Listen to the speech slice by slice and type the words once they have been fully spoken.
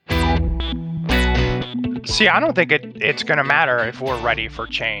See, I don't think it's going to matter if we're ready for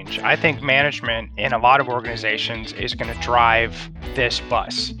change. I think management in a lot of organizations is going to drive this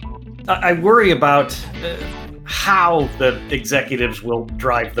bus. I worry about how the executives will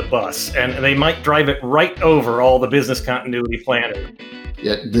drive the bus, and they might drive it right over all the business continuity planners.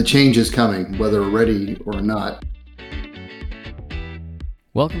 Yeah, the change is coming, whether we're ready or not.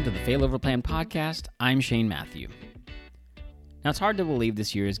 Welcome to the Failover Plan podcast. I'm Shane Matthew. Now, it's hard to believe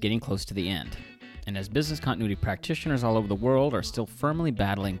this year is getting close to the end. And as business continuity practitioners all over the world are still firmly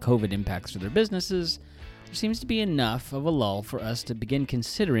battling COVID impacts to their businesses, there seems to be enough of a lull for us to begin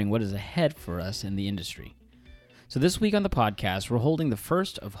considering what is ahead for us in the industry. So this week on the podcast, we're holding the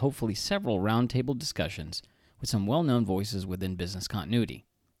first of hopefully several roundtable discussions with some well-known voices within business continuity.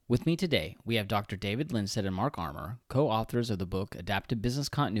 With me today, we have Dr. David Lindstedt and Mark Armour, co-authors of the book Adaptive Business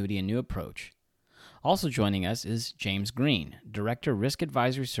Continuity: A New Approach. Also joining us is James Green, Director Risk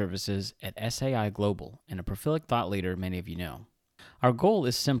Advisory Services at SAI Global, and a prolific thought leader many of you know. Our goal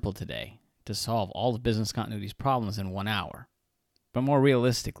is simple today, to solve all of business continuity's problems in 1 hour. But more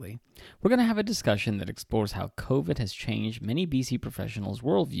realistically, we're going to have a discussion that explores how COVID has changed many BC professionals'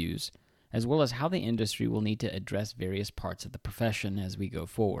 worldviews, as well as how the industry will need to address various parts of the profession as we go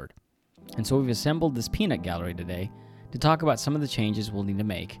forward. And so we've assembled this peanut gallery today to talk about some of the changes we'll need to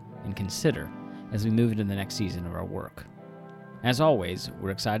make and consider as we move into the next season of our work. As always,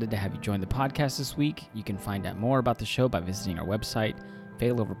 we're excited to have you join the podcast this week. You can find out more about the show by visiting our website,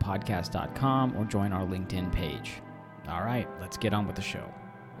 failoverpodcast.com, or join our LinkedIn page. All right, let's get on with the show.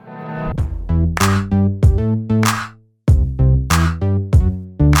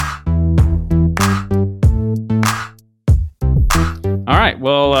 All right,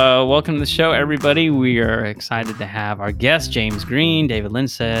 well, welcome to the show, everybody. We are excited to have our guests, James Green, David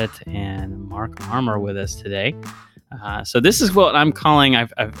Lindstedt, and Mark Armour with us today. So this is what I'm calling,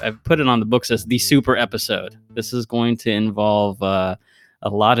 I've put it on the books as the super episode. This is going to involve a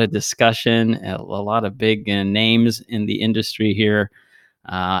lot of discussion, a lot of big names in the industry here.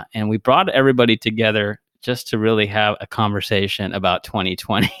 And we brought everybody together just to really have a conversation about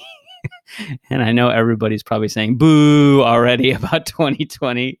 2020. And I know everybody's probably saying boo already about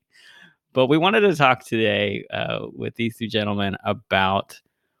 2020, but we wanted to talk today with these two gentlemen about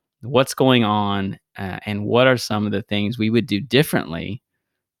what's going on and what are some of the things we would do differently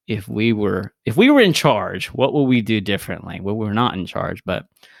if we were in charge. What will we do differently? Well, we're not in charge, but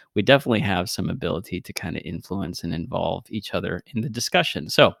we definitely have some ability to kind of influence and involve each other in the discussion.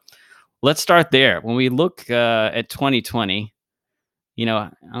 So let's start there. When we look at 2020, you know,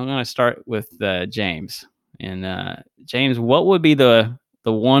 I'm going to start with James. And James, what would be the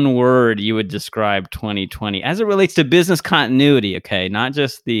one word you would describe 2020 as it relates to business continuity? Okay, not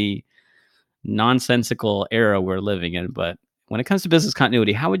just the nonsensical era we're living in, but when it comes to business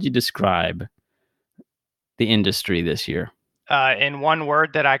continuity, how would you describe the industry this year? In one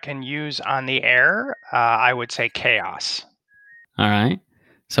word that I can use on the air, I would say chaos. All right.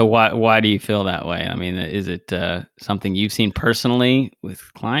 So why do you feel that way? I mean, is it something you've seen personally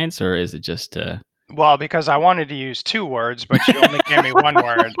with clients, or is it just... Well, because I wanted to use two words, but you only gave me one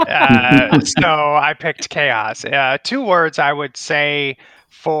word. So I picked chaos. 2 words I would say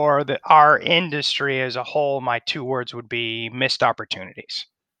for our industry as a whole, my 2 words would be missed opportunities.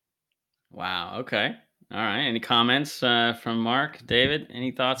 Wow. Okay. All right. Any comments from Mark, David?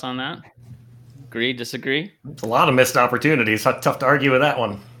 Any thoughts on that? Agree, disagree? It's a lot of missed opportunities. Tough to argue with that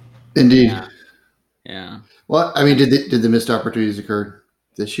one. Indeed. Yeah. Well, I mean, did the missed opportunities occur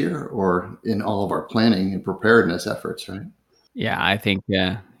this year or in all of our planning and preparedness efforts, right? Yeah, I think,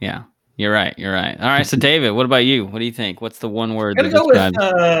 yeah. You're right. All right. So David, what about you? What do you think? What's the one word that describes?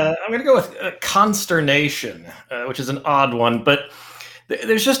 I'm going to go with consternation, which is an odd one, but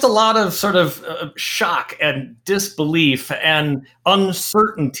there's just a lot of sort of shock and disbelief and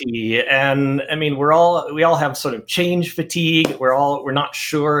uncertainty. And I mean, we all have sort of change fatigue. We're not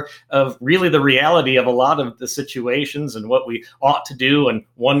sure of really the reality of a lot of the situations and what we ought to do. And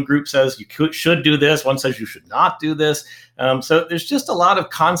one group says you should do this. One says you should not do this. So there's just a lot of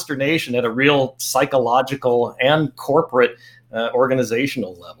consternation at a real psychological and corporate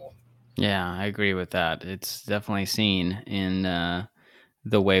organizational level. Yeah, I agree with that. It's definitely seen in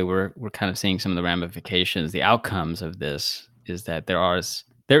the way we're kind of seeing some of the ramifications, the outcomes of this is that there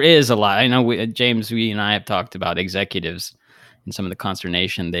is a lot. I know James, we and I have talked about executives and some of the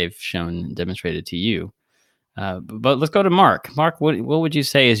consternation they've shown and demonstrated to you. But let's go to Mark. Mark, what would you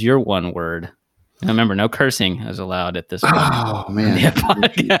say is your one word? And remember, no cursing is allowed at this point. Oh, man. Yeah,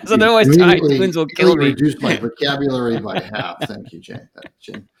 podcast. Otherwise, iTunes will kill me. Reduced my vocabulary by half. Thank you, Jane.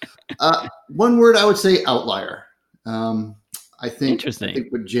 One word I would say outlier. I think Interesting.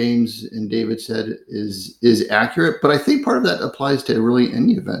 what James and David said is accurate, but I think part of that applies to really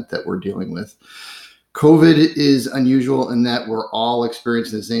any event that we're dealing with. COVID is unusual in that we're all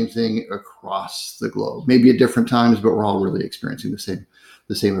experiencing the same thing across the globe, maybe at different times, but we're all really experiencing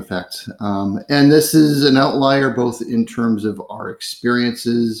the same effects. And this is an outlier both in terms of our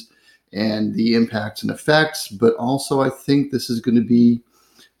experiences and the impacts and effects, but also I think this is going to be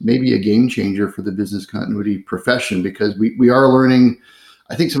maybe a game changer for the business continuity profession, because we are learning,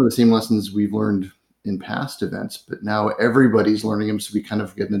 I think, some of the same lessons we've learned in past events, but now everybody's learning them. So we kind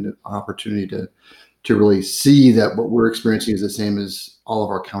of get an opportunity to really see that what we're experiencing is the same as all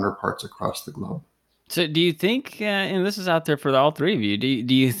of our counterparts across the globe. So do you think, and this is out there for all three of you,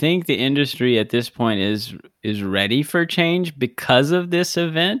 do you think the industry at this point is ready for change because of this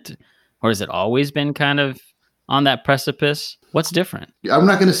event? Or has it always been kind of on that precipice? What's different? I'm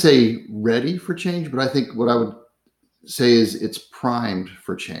not going to say ready for change, but I think what I would say is it's primed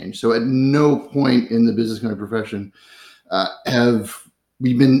for change. So at no point in the business continuity profession have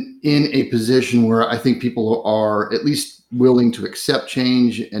we been in a position where I think people are at least willing to accept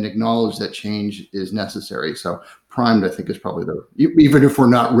change and acknowledge that change is necessary. So primed, I think, is probably even if we're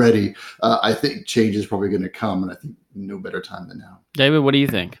not ready, I think change is probably going to come, and I think no better time than now. David, what do you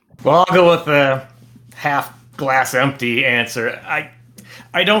think? Well, I'll go with the half glass empty answer.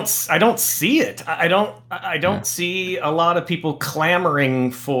 I don't see it. I don't see a lot of people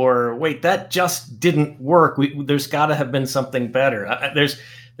clamoring for, wait, that just didn't work. There's got to have been something better.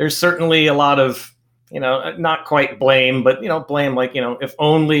 There's certainly a lot of, not quite blame, but, blame, like, if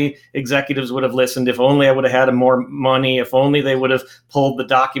only executives would have listened, if only I would have had more money, if only they would have pulled the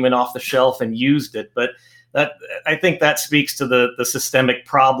document off the shelf and used it. But I think that speaks to the systemic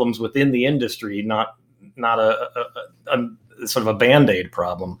problems within the industry, not a sort of a Band-Aid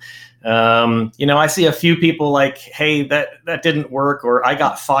problem. I see a few people like, hey, that didn't work, or I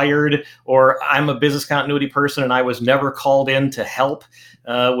got fired, or I'm a business continuity person and I was never called in to help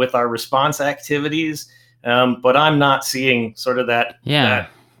with our response activities. But I'm not seeing sort of that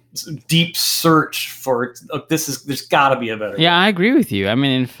deep search for there's got to be a better way. I agree with you. I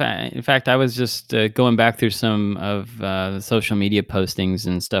mean, in fact, I was just going back through some of the social media postings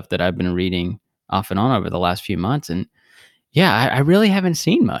and stuff that I've been reading off and on over the last few months, and I really haven't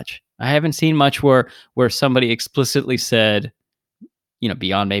seen much. I haven't seen much where somebody explicitly said,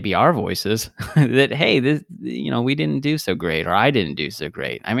 beyond maybe our voices, that, hey, this, we didn't do so great, or I didn't do so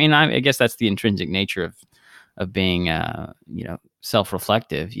great. I mean, I guess that's the intrinsic nature of being,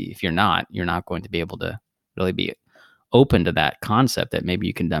 self-reflective. If you're not going to be able to really be open to that concept that maybe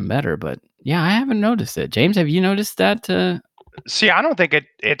you can done better. But I haven't noticed it. James, have you noticed that? See, I don't think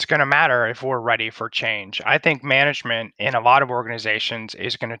it's going to matter if we're ready for change. I think management in a lot of organizations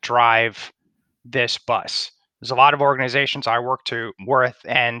is going to drive this bus. There's a lot of organizations I work with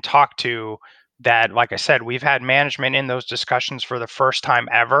and talk to that, like I said, we've had management in those discussions for the first time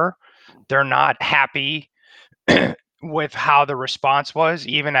ever. They're not happy with how the response was.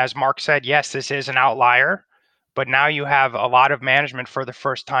 Even as Mark said, yes, this is an outlier. But now you have a lot of management for the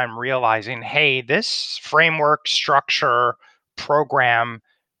first time realizing, hey, this framework, structure, program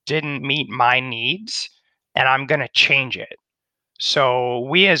didn't meet my needs, and I'm going to change it. So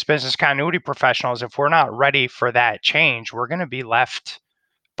we as business continuity professionals, if we're not ready for that change, we're going to be left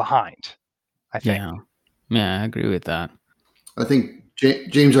behind, I think. Yeah, I agree with that. I think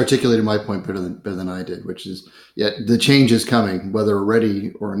James articulated my point better than I did, which is, the change is coming, whether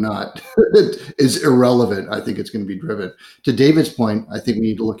ready or not is irrelevant. I think it's going to be driven. To David's point, I think we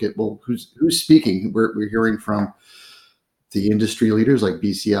need to look at, well, who's speaking. We're hearing from the industry leaders like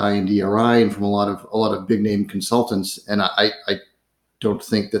BCI and DRI, and from a lot of big name consultants. And I don't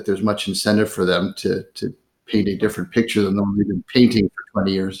think that there's much incentive for them to paint a different picture than they've been painting for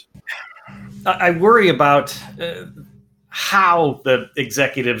 20 years. I worry about how the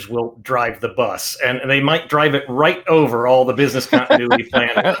executives will drive the bus, and they might drive it right over all the business continuity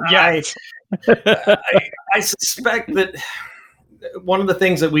planning. I suspect that one of the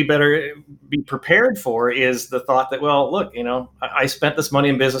things that we better be prepared for is the thought that, well, look, I spent this money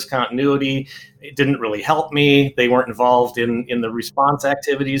in business continuity. It didn't really help me. They weren't involved in the response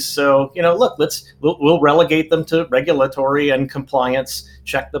activities. So, look, we'll relegate them to regulatory and compliance,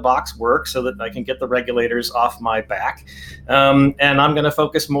 check the box work so that I can get the regulators off my back. And I'm going to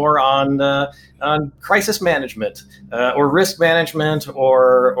focus more on crisis management or risk management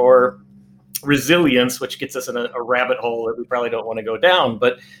or resilience, which gets us in a rabbit hole that we probably don't want to go down.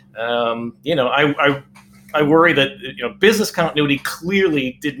 But I worry that business continuity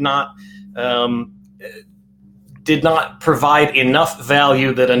clearly did not provide enough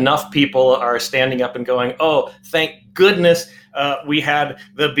value that enough people are standing up and going, oh, thank goodness we had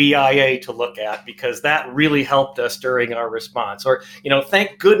the BIA to look at, because that really helped us during our response. Or,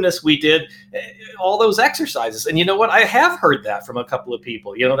 thank goodness we did all those exercises. And you know what? I have heard that from a couple of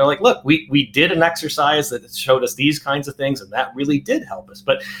people. They're like, look, we did an exercise that showed us these kinds of things, and that really did help us.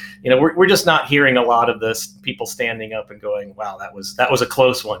 But, we're just not hearing a lot of this, people standing up and going, wow, that was a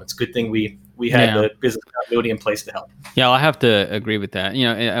close one. It's a good thing we had the business continuity in place to help. Yeah, I'll have to agree with that.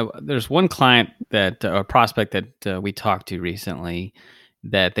 There's one client a prospect that we talked to recently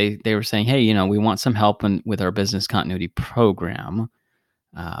that they were saying, hey, we want some help with our business continuity program,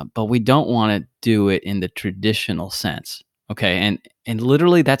 but we don't want to do it in the traditional sense. Okay, and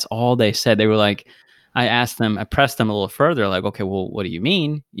literally that's all they said. They were like, I pressed them a little further, like, okay, well, what do you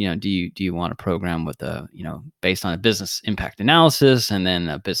mean? Do you want a program with based on a business impact analysis and then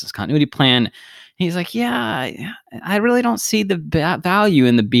a business continuity plan? And he's like, yeah, I really don't see the value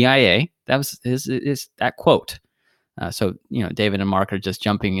in the BIA. That was is that quote. So, David and Mark are just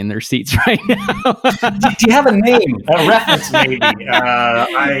jumping in their seats right now. Do you have a name, a reference maybe?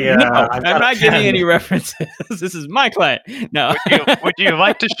 No, I'm not giving any references. This is my client. No. Would you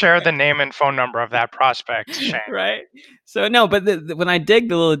like to share the name and phone number of that prospect, Shane? Right. So, no, but when I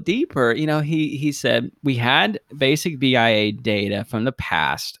digged a little deeper, he said we had basic BIA data from the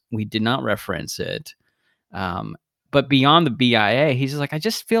past. We did not reference it. But beyond the BIA, he's like, I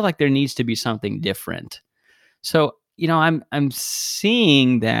just feel like there needs to be something different. So, I'm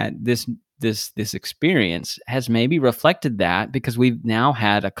seeing that this experience has maybe reflected that, because we've now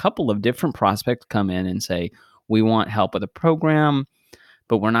had a couple of different prospects come in and say, we want help with a program,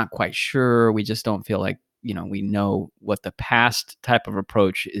 but we're not quite sure. We just don't feel like, we know what the past type of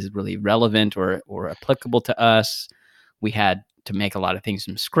approach is really relevant or applicable to us. We had to make a lot of things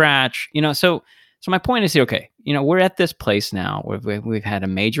from scratch, so my point is, okay, we're at this place now where we've had a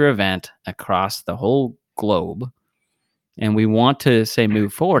major event across the whole globe, and we want to say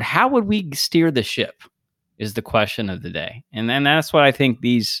move forward. How would we steer the ship is the question of the day. And then that's what I think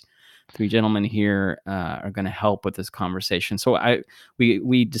these three gentlemen here are going to help with this conversation. So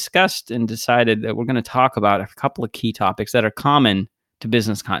we discussed and decided that we're going to talk about a couple of key topics that are common to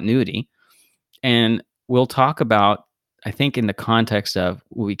business continuity. And we'll talk about, I think, in the context of,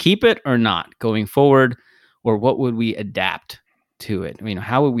 will we keep it or not going forward, or what would we adapt to it?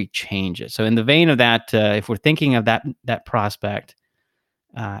 How would we change it? So in the vein of that, if we're thinking of that prospect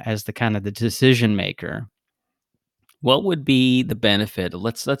as the kind of the decision maker, what would be the benefit?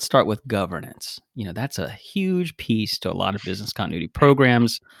 Let's start with governance. That's a huge piece to a lot of business continuity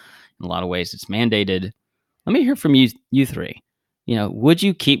programs. In a lot of ways, it's mandated. Let me hear from you three. Would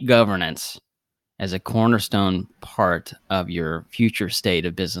you keep governance as a cornerstone part of your future state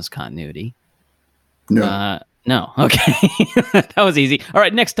of business continuity? No. No. Okay. That was easy. All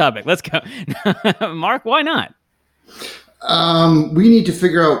right. Next topic. Let's go. Mark, why not? We need to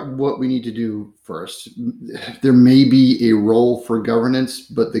figure out what we need to do first. There may be a role for governance,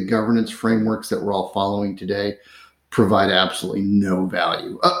 but the governance frameworks that we're all following today provide absolutely no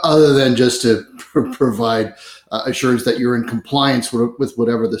value other than just to provide assurance that you're in compliance with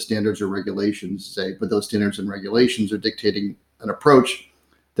whatever the standards or regulations say. But those standards and regulations are dictating an approach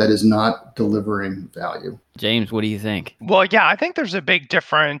that is not delivering value. James, what do you think? Well, yeah, I think there's a big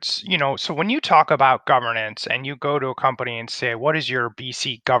difference. So when you talk about governance and you go to a company and say, what is your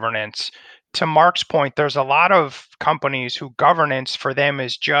BC governance? To Mark's point, there's a lot of companies who governance for them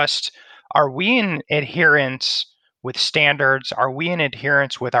is just, are we in adherence with standards? Are we in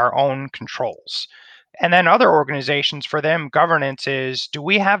adherence with our own controls? And then other organizations, for them, governance is, do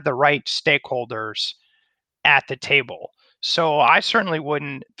we have the right stakeholders at the table? So I certainly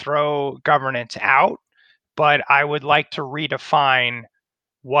wouldn't throw governance out, but I would like to redefine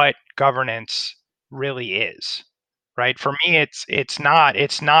what governance really is. Right? For me, it's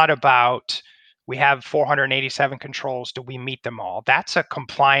not about, we have 487 controls. Do we meet them all? That's a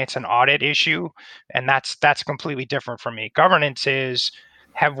compliance and audit issue, and that's completely different from me. Governance is,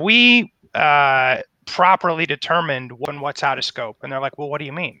 have we properly determined what's out of scope? And they're like, well, what do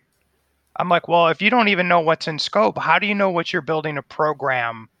you mean? I'm like, well, if you don't even know what's in scope, how do you know what you're building a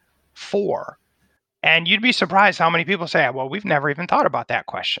program for? And you'd be surprised how many people say, well, we've never even thought about that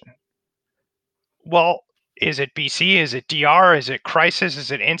question. Well, is it BC? Is it DR? Is it crisis?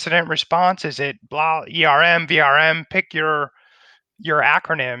 Is it incident response? Is it blah, ERM, VRM? Pick your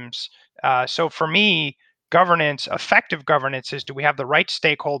acronyms. So for me, governance, effective governance is, do we have the right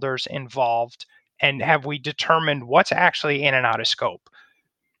stakeholders involved? And have we determined what's actually in and out of scope?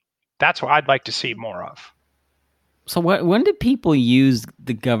 That's what I'd like to see more of. So when do people use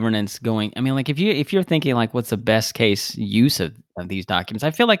the governance going? I mean, like if you're thinking like, what's the best case use of these documents? I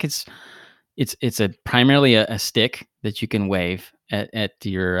feel like it's primarily a stick that you can wave at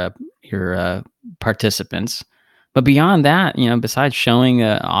your participants. But beyond that, besides showing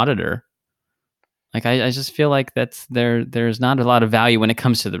an auditor, like I just feel like there's not a lot of value when it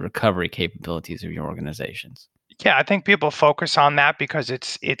comes to the recovery capabilities of your organizations. Yeah, I think people focus on that because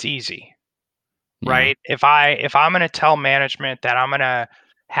it's easy, Yeah. right? If I'm going to tell management that I'm going to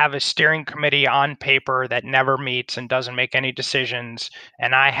have a steering committee on paper that never meets and doesn't make any decisions,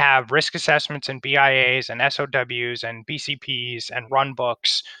 and I have risk assessments and BIAs and SOWs and BCPs and run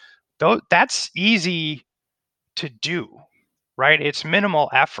books, that's easy to do, right? It's minimal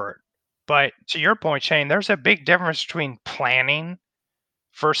effort. But to your point, Shane, there's a big difference between planning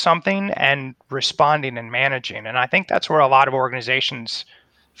for something and responding and managing. And I think that's where a lot of organizations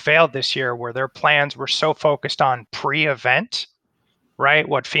failed this year, where their plans were so focused on pre-event, right?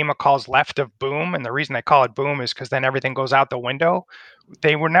 What FEMA calls left of boom. And the reason they call it boom is because then everything goes out the window.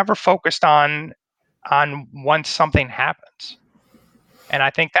 They were never focused on once something happens. And I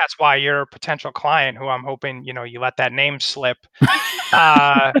think that's why your potential client, who I'm hoping, you let that name slip,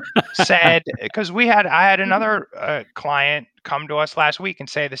 said, because I had another client come to us last week and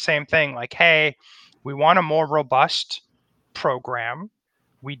say the same thing, like, hey, we want a more robust program.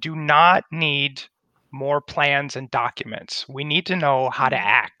 We do not need more plans and documents. We need to know how to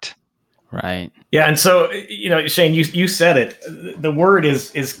act. Right. Yeah. And so, Shane, you said it. The word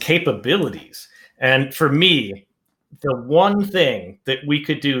is capabilities. And for me, the one thing that we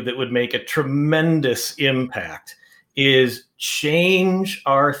could do that would make a tremendous impact is change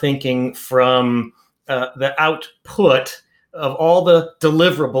our thinking from the output of all the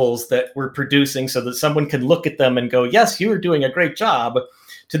deliverables that we're producing so that someone can look at them and go, yes, you are doing a great job,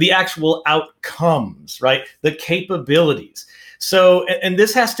 to the actual outcomes, right? The capabilities. So, and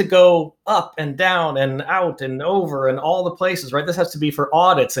this has to go up and down and out and over and all the places, right? This has to be for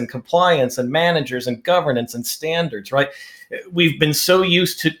audits and compliance and managers and governance and standards, right? We've been so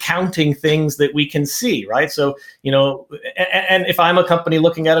used to counting things that we can see, right? So, and if I'm a company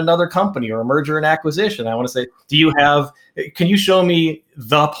looking at another company or a merger and acquisition, I want to say, can you show me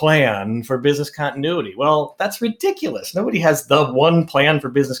the plan for business continuity? Well, that's ridiculous. Nobody has the one plan for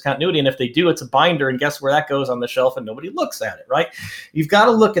business continuity. And if they do, it's a binder, and guess where that goes on the shelf and nobody looks at it, right? You've got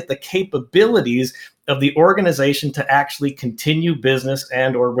to look at the capabilities of the organization to actually continue business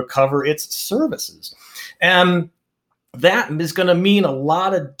and or recover its services. And that is going to mean a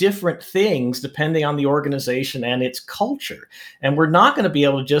lot of different things depending on the organization and its culture. And we're not going to be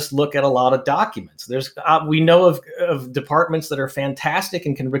able to just look at a lot of documents. We know of departments that are fantastic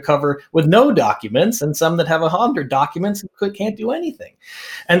and can recover with no documents, and some that have 100 documents and can't do anything.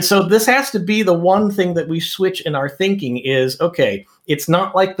 And so this has to be the one thing that we switch in our thinking is, okay, it's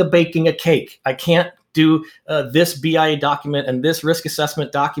not like the baking a cake. I can't do this BIA document and this risk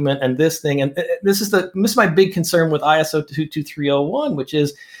assessment document and this thing. And this is my big concern with ISO 22301, which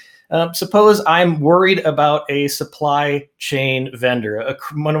is suppose I'm worried about a supply chain vendor,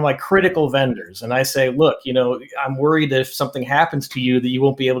 one of my critical vendors. And I say, look, I'm worried if something happens to you that you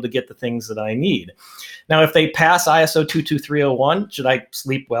won't be able to get the things that I need. Now, if they pass ISO 22301, should I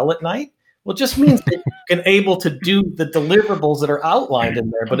sleep well at night? Well, it just means that you're able to do the deliverables that are outlined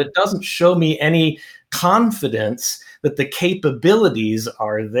in there, but it doesn't show me any confidence that the capabilities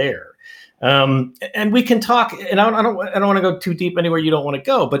are there. And we can talk, and I don't want to go too deep anywhere you don't want to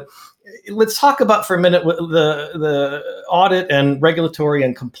go, but let's talk about for a minute the audit and regulatory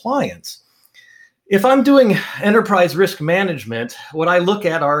and compliance. If I'm doing enterprise risk management, what I look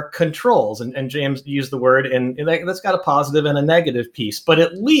at are controls, and James used the word, and that's got a positive and a negative piece, but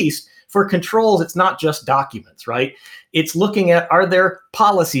at least for controls, it's not just documents, right? It's looking at, are there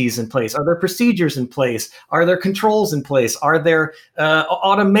policies in place? Are there procedures in place? Are there controls in place? Are there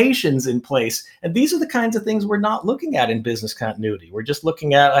automations in place? And these are the kinds of things we're not looking at in business continuity. We're just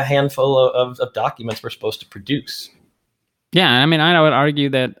looking at a handful of documents we're supposed to produce. Yeah, I mean, I would argue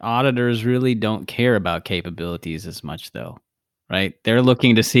that auditors really don't care about capabilities as much, though, right? They're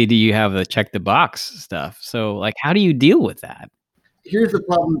looking to see, do you have the check the box stuff? So, like, how do you deal with that? Here's the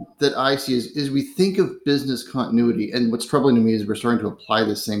problem that I see is we think of business continuity, and what's troubling to me is we're starting to apply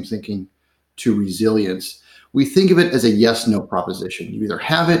the same thinking to resilience. We think of it as a yes-no proposition. You either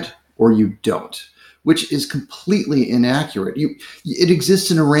have it or you don't, which is completely inaccurate. It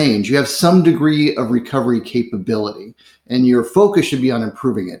exists in a range. You have some degree of recovery capability, and your focus should be on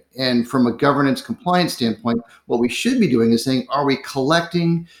improving it. And from a governance compliance standpoint, what we should be doing is saying, are we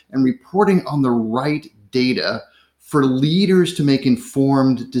collecting and reporting on the right data for leaders to make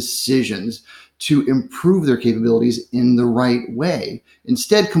informed decisions to improve their capabilities in the right way?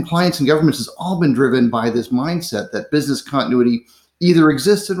 Instead, compliance and governance has all been driven by this mindset that business continuity either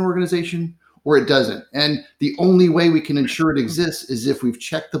exists in an organization or it doesn't. And the only way we can ensure it exists is if we've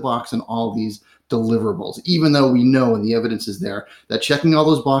checked the box on all these deliverables, even though we know, and the evidence is there, that checking all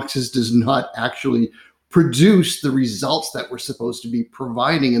those boxes does not actually produce the results that we're supposed to be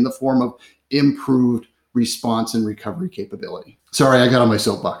providing in the form of improved response and recovery capability. Sorry, I got on my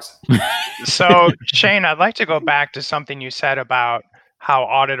soapbox. So, Shane, I'd like to go back to something you said about how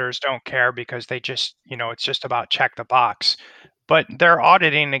auditors don't care because they just, it's just about check the box. But they're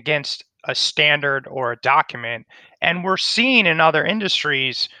auditing against a standard or a document. And we're seeing in other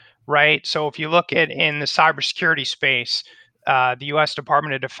industries, right? So if you look at in the cybersecurity space, the U.S.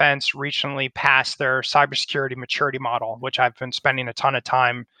 Department of Defense recently passed their cybersecurity maturity model, which I've been spending a ton of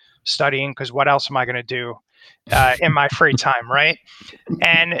time studying because what else am I going to do in my free time, right?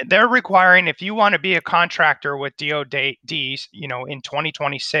 And they're requiring, if you want to be a contractor with DoD, in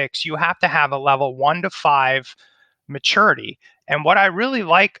 2026, you have to have a level 1 to 5 maturity. And what I really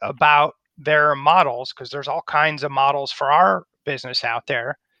like about their models, because there's all kinds of models for our business out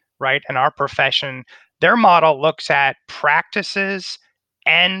there, right? And our profession, their model looks at practices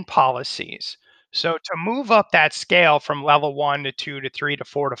and policies. So to move up that scale from level 1 to 2 to 3 to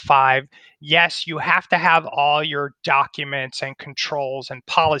 4 to 5, yes, you have to have all your documents and controls and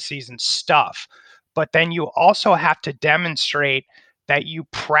policies and stuff. But then you also have to demonstrate that you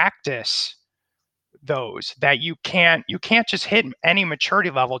practice those, that you can't just hit any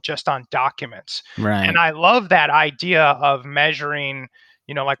maturity level just on documents. Right. And I love that idea of measuring,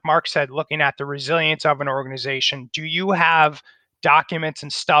 like Mark said, looking at the resilience of an organization. Do you have documents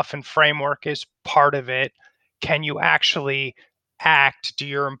and stuff and framework is part of it? Can you actually act? Do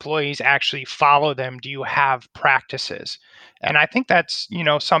your employees actually follow them? Do you have practices? And I think that's,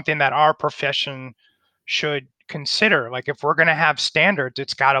 something that our profession should consider. Like if we're going to have standards,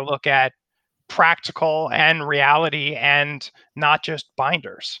 it's got to look at practical and reality and not just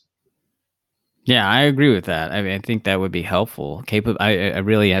binders. Yeah, I agree with that. I mean, I think that would be helpful. I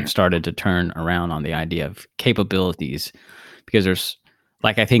really have started to turn around on the idea of capabilities because there's,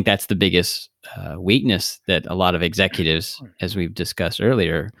 I think that's the biggest weakness that a lot of executives, as we've discussed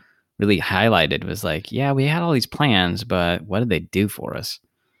earlier, really highlighted was yeah, we had all these plans, but what did they do for us?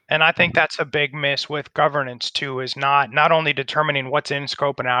 And I think that's a big miss with governance too, is not only determining what's in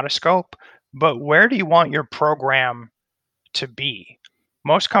scope and out of scope, but where do you want your program to be?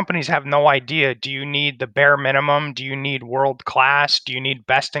 Most companies have no idea. Do you need the bare minimum? Do you need world class? Do you need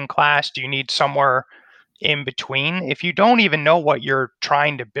best in class? Do you need somewhere in between? If you don't even know what you're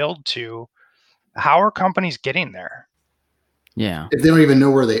trying to build to, how are companies getting there? Yeah. If they don't even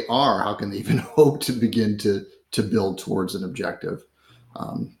know where they are, how can they even hope to begin to build towards an objective?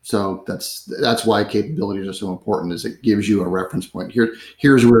 So that's why capabilities are so important, is it gives you a reference point.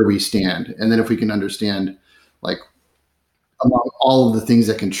 Here's where we stand. And then if we can understand, among all of the things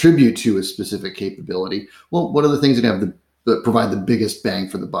that contribute to a specific capability, well, what are the things that provide the biggest bang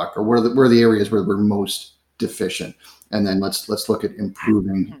for the buck, or where are the areas where we're most deficient? And then let's look at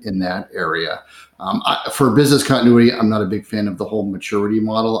improving in that area. For business continuity, I'm not a big fan of the whole maturity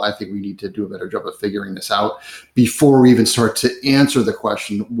model. I think we need to do a better job of figuring this out before we even start to answer the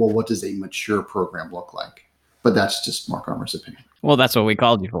question, well, what does a mature program look like? But that's just Mark Armour's opinion. Well, that's what we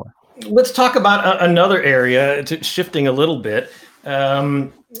called you for. Let's talk about another area, shifting a little bit,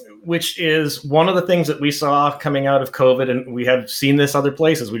 which is one of the things that we saw coming out of COVID, and we have seen this other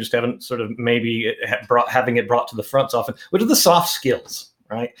places. We just haven't sort of maybe having it brought to the front so often, which are the soft skills,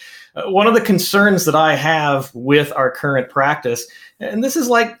 right? One of the concerns that I have with our current practice, and this is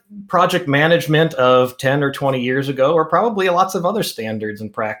like project management of 10 or 20 years ago, or probably lots of other standards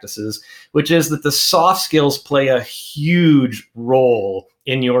and practices, which is that the soft skills play a huge role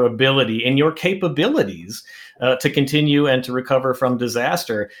in your ability, in your capabilities to continue and to recover from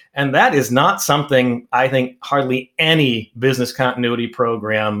disaster. And that is not something I think hardly any business continuity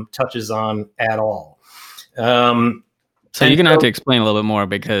program touches on at all. So you're going to have to explain a little bit more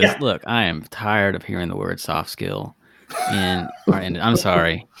because, look, I am tired of hearing the word soft skill. And I'm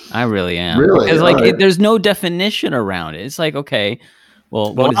sorry, I really am. Really? Because there's no definition around it. It's okay,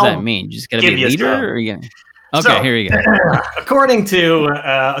 well, what does that mean? You just got to be a leader? Okay, here you go. According to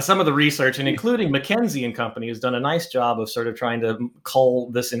some of the research, and including McKinsey and Company, has done a nice job of sort of trying to cull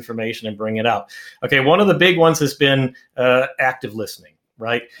this information and bring it out. Okay, one of the big ones has been active listening,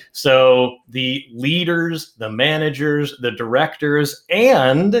 right? So the leaders, the managers, the directors,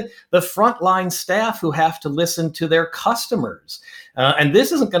 and the frontline staff who have to listen to their customers And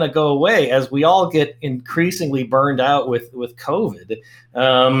this isn't going to go away as we all get increasingly burned out with COVID.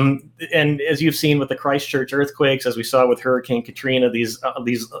 And as you've seen with the Christchurch earthquakes, as we saw with Hurricane Katrina, these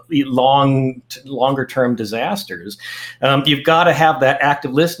longer term disasters, you've got to have that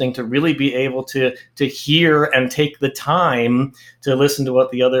active listening to really be able to hear and take the time to listen to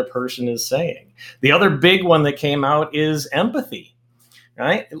what the other person is saying. The other big one that came out is empathy.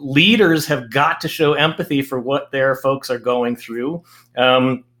 Right? Leaders have got to show empathy for what their folks are going through.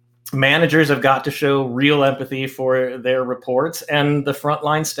 Managers have got to show real empathy for their reports, and the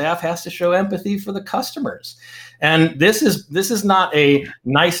frontline staff has to show empathy for the customers. And this is not a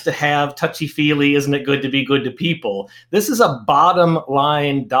nice to have, touchy feely, isn't it good to be good to people? This is a bottom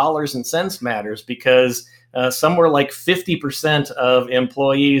line dollars and cents matters, because somewhere like 50% of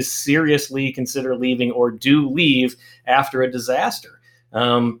employees seriously consider leaving or do leave after a disaster.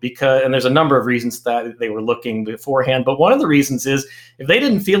 And there's a number of reasons that they were looking beforehand, but one of the reasons is if they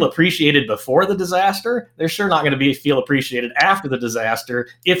didn't feel appreciated before the disaster, they're sure not going to feel appreciated after the disaster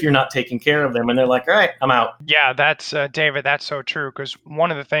if you're not taking care of them. And they're like, all right, I'm out. Yeah, that's David, that's so true. Because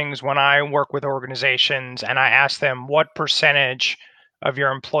one of the things when I work with organizations and I ask them what percentage of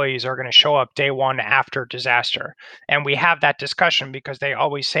your employees are going to show up day one after disaster, and we have that discussion because they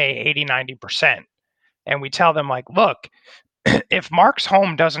always say 80, 90%. And we tell them, like, look, if Mark's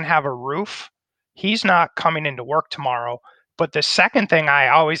home doesn't have a roof, he's not coming into work tomorrow. But the second thing I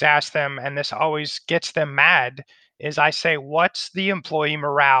always ask them, and this always gets them mad, is I say, what's the employee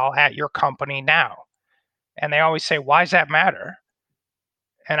morale at your company now? And they always say, why does that matter?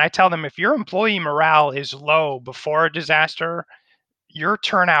 And I tell them, if your employee morale is low before a disaster, your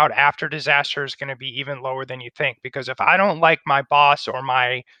turnout after disaster is going to be even lower than you think. Because if I don't like my boss or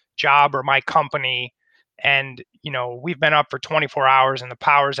my job or my company, and we've been up for 24 hours and the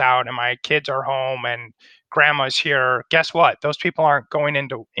power's out and my kids are home and grandma's here, guess what? Those people aren't going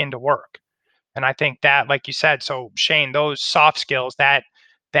into work. And I think that, like you said, so Shane, those soft skills, that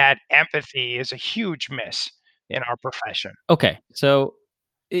empathy is a huge miss in our profession. Okay, so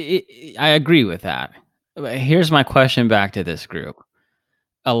I agree with that. Here's my question back to this group.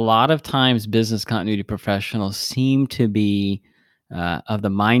 A lot of times business continuity professionals seem to be of the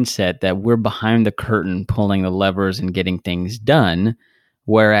mindset that we're behind the curtain pulling the levers and getting things done,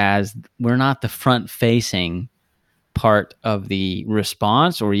 whereas we're not the front-facing part of the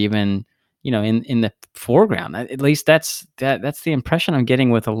response, or even in the foreground. At least that's the impression I'm getting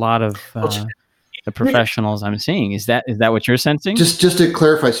with a lot of the professionals I'm seeing. Is that what you're sensing? Just to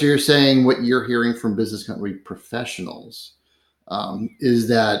clarify, so you're saying what you're hearing from business continuity professionals is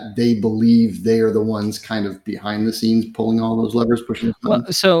that they believe they are the ones kind of behind the scenes pulling all those levers, pushing. Well,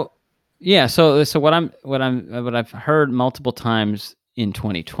 so what I've heard multiple times in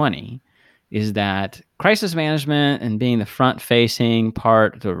 2020 is that crisis management and being the front-facing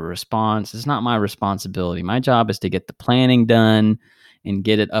part, the response, is not my responsibility. My job is to get the planning done and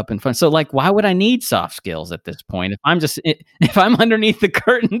get it up in front. So, like, why would I need soft skills at this point if I'm underneath the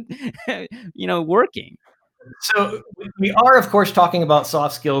curtain, working? So we are, of course, talking about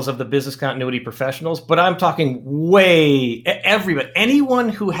soft skills of the business continuity professionals, but I'm talking everybody, anyone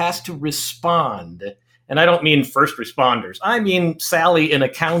who has to respond. And I don't mean first responders. I mean Sally in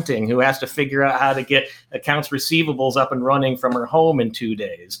accounting, who has to figure out how to get accounts receivables up and running from her home in 2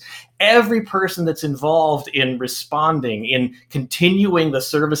 days. Every person that's involved in responding, in continuing the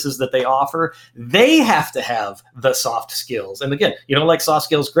services that they offer, they have to have the soft skills. And again, like soft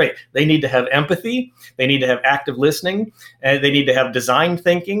skills, great. They need to have empathy. They need to have active listening. They need to have design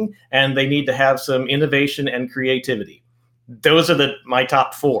thinking. And they need to have some innovation and creativity. Those are my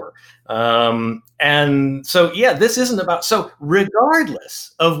top four. And so, this isn't about, so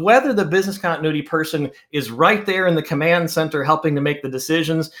regardless of whether the business continuity person is right there in the command center helping to make the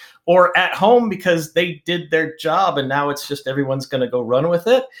decisions, or at home because they did their job and now it's just everyone's going to go run with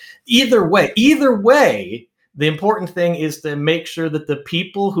it. Either way, the important thing is to make sure that the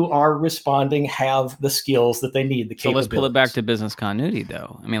people who are responding have the skills that they need, the capabilities. So let's pull it back to business continuity,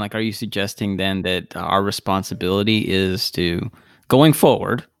 though. I mean, like, are you suggesting then that our responsibility is to, going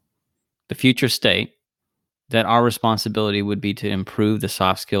forward, the future state, that our responsibility would be to improve the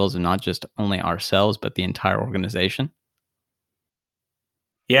soft skills of not just only ourselves, but the entire organization?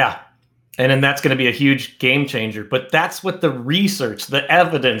 Yeah. And then that's going to be a huge game changer. But that's what the research, the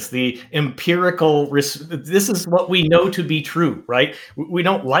evidence, the empirical, this is what we know to be true, right? We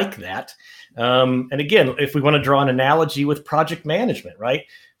don't like that. And again, if we want to draw an analogy with project management, right?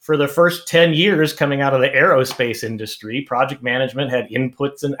 For the first 10 years coming out of the aerospace industry, project management had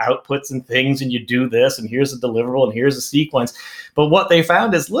inputs and outputs and things, and you do this, and here's a deliverable, and here's a sequence. But what they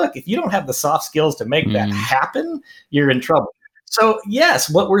found is, look, if you don't have the soft skills to make that happen, you're in trouble. So yes,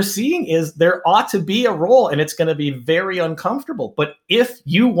 what we're seeing is there ought to be a role, and it's going to be very uncomfortable. But if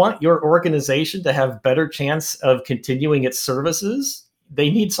you want your organization to have better chance of continuing its services, they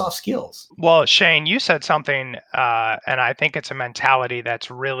need soft skills. Well, Shane, you said something, and I think it's a mentality that's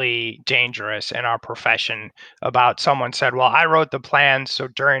really dangerous in our profession. About someone said, "Well, I wrote the plan, so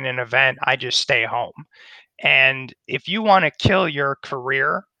during an event, I just stay home." And if you want to kill your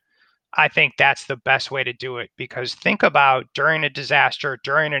career, I think that's the best way to do it, because think about during a disaster,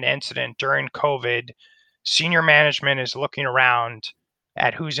 during an incident, during COVID, senior management is looking around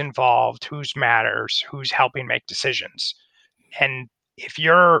at who's involved, who's matters, who's helping make decisions. And if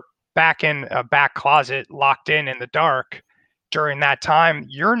you're back in a back closet, locked in the dark during that time,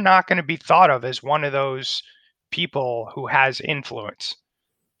 you're not going to be thought of as one of those people who has influence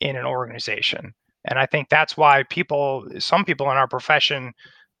in an organization. And I think that's why some people in our profession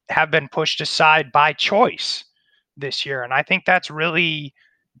have been pushed aside by choice this year. And I think that's really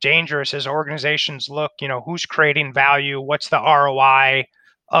dangerous as organizations look, who's creating value, what's the ROI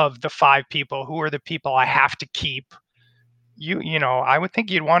of the 5 people, who are the people I have to keep. I would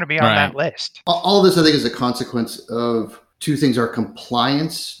think you'd want to be on that list. All this, I think, is a consequence of two things: our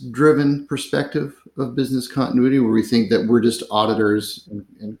compliance-driven perspective of business continuity, where we think that we're just auditors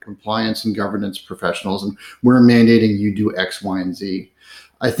and compliance and governance professionals, and we're mandating you do X, Y, and Z.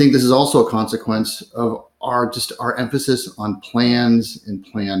 I think this is also a consequence of our emphasis on plans and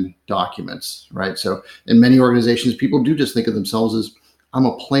plan documents, right? So in many organizations, people do just think of themselves as, I'm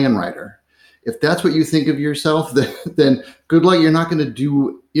a plan writer. If that's what you think of yourself, then good luck. You're not going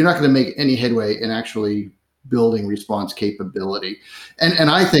to make any headway in actually building response capability.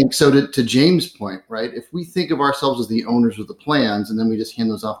 And I think so, to James' point, right? If we think of ourselves as the owners of the plans and then we just hand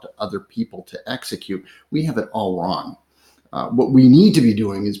those off to other people to execute, we have it all wrong. What we need to be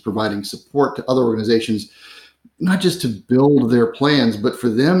doing is providing support to other organizations, not just to build their plans, but for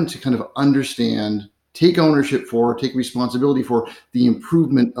them to kind of understand, take ownership for, take responsibility for the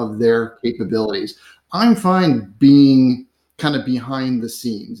improvement of their capabilities. I'm fine being kind of behind the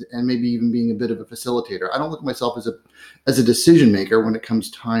scenes and maybe even being a bit of a facilitator. I don't look at myself as a decision maker when it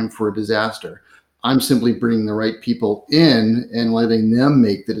comes time for a disaster. I'm simply bringing the right people in and letting them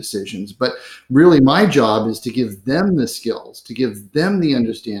make the decisions. But really, my job is to give them the skills, to give them the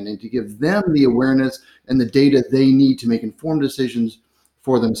understanding, to give them the awareness and the data they need to make informed decisions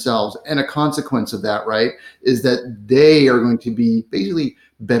for themselves. And a consequence of that, right, is that they are going to be basically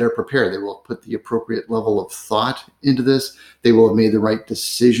better prepared. They will have put the appropriate level of thought into this. They will have made the right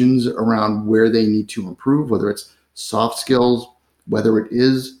decisions around where they need to improve, whether it's soft skills, whether it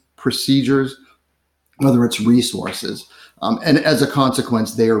is procedures, whether it's resources. And as a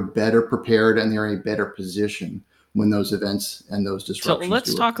consequence, they are better prepared and they're in a better position when those events and those disruptions. So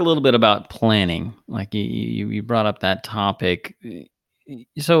let's talk a little bit about planning. Like you brought up that topic.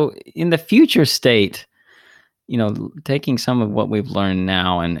 So in the future state, taking some of what we've learned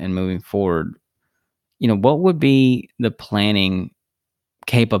now and moving forward, what would be the planning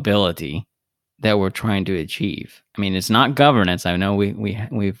capability that we're trying to achieve? I mean, it's not governance. I know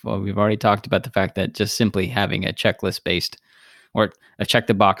we've already talked about the fact that just simply having a checklist based or a check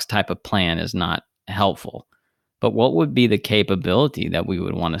the box type of plan is not helpful. But what would be the capability that we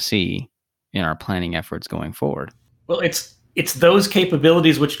would want to see in our planning efforts going forward? Well, it's those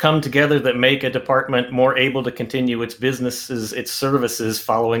capabilities which come together that make a department more able to continue its businesses, its services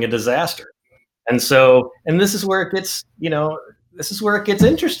following a disaster. And this is where it gets, this is where it gets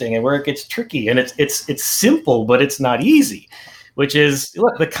interesting and where it gets tricky. And it's simple, but it's not easy, which is,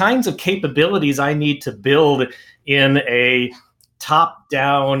 look, the kinds of capabilities I need to build in a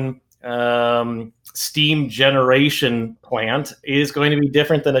top-down steam generation plant is going to be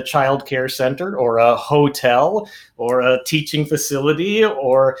different than a child care center or a hotel or a teaching facility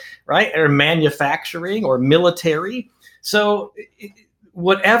or manufacturing or military. So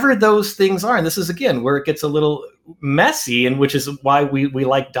whatever those things are, and this is again where it gets a little messy, and which is why we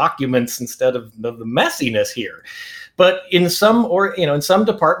like documents instead of the messiness here. But in some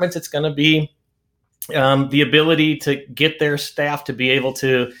departments, it's going to be the ability to get their staff to be able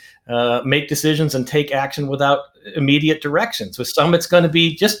to make decisions and take action without immediate directions. With some, it's going to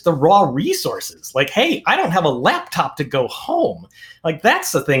be just the raw resources. Like, hey, I don't have a laptop to go home. Like,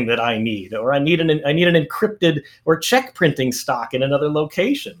 that's the thing that I need, or I need an encrypted or check printing stock in another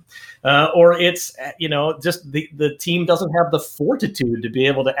location, or it's just the team doesn't have the fortitude to be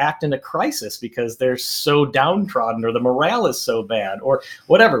able to act in a crisis because they're so downtrodden, or the morale is so bad, or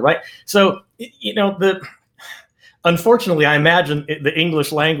whatever, right? So unfortunately, I imagine the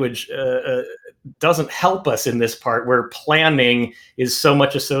English language doesn't help us in this part, where planning is so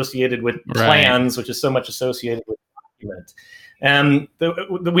much associated with plans, which is so much associated with document. And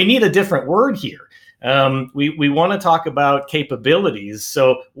we need a different word here. We want to talk about capabilities.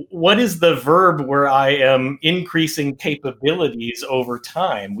 So what is the verb where I am increasing capabilities over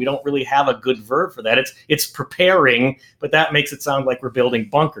time? We don't really have a good verb for that. It's preparing, but that makes it sound like we're building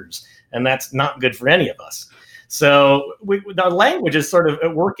bunkers, and that's not good for any of us. So our language is sort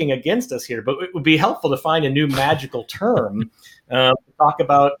of working against us here, but it would be helpful to find a new magical term to talk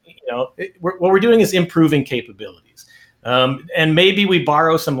about, what we're doing is improving capabilities. And maybe we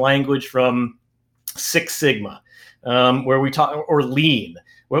borrow some language from Six Sigma, where we talk, or Lean.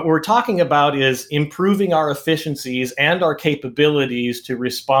 What we're talking about is improving our efficiencies and our capabilities to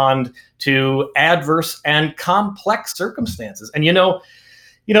respond to adverse and complex circumstances. And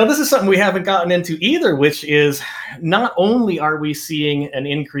this is something we haven't gotten into either, which is not only are we seeing an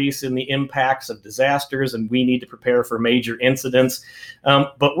increase in the impacts of disasters and we need to prepare for major incidents,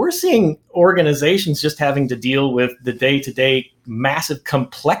 but we're seeing organizations just having to deal with the day-to-day massive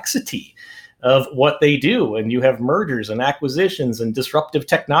complexity of what they do. And you have mergers and acquisitions and disruptive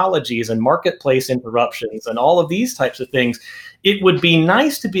technologies and marketplace interruptions and all of these types of things. It would be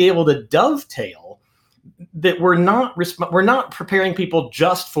nice to be able to dovetail that we're not preparing people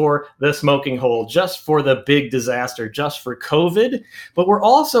just for the smoking hole, just for the big disaster, just for COVID, but we're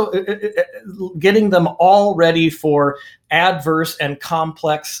also getting them all ready for adverse and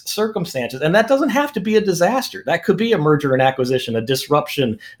complex circumstances. And that doesn't have to be a disaster. That could be a merger and acquisition, a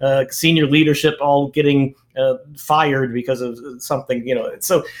disruption, senior leadership all getting fired because of something,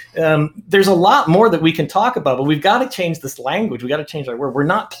 So there's a lot more that we can talk about, but we've got to change this language. We got to change our word. We're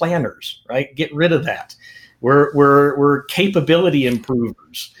not planners, right? Get rid of that. We're capability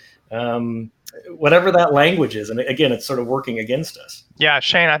improvers. Whatever that language is, and again, it's sort of working against us. Yeah,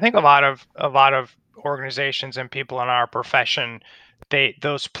 Shane, I think a lot of organizations and people in our profession,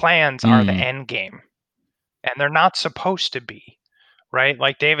 those plans are the end game, and they're not supposed to be, right?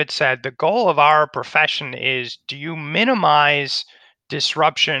 Like David said, the goal of our profession is, do you minimize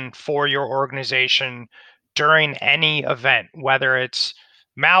disruption for your organization during any event, whether it's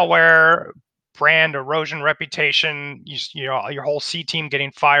malware, brand erosion, reputation, your whole C team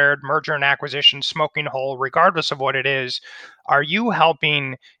getting fired, merger and acquisition, smoking hole, regardless of what it is, are you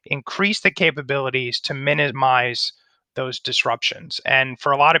helping increase the capabilities to minimize those disruptions? And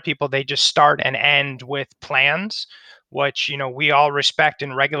for a lot of people, they just start and end with plans, which, we all respect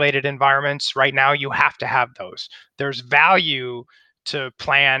in regulated environments. Right now, you have to have those. There's value to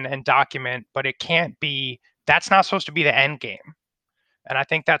plan and document, but that's not supposed to be the end game. And I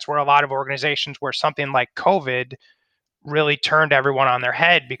think that's where a lot of organizations, where something like COVID really turned everyone on their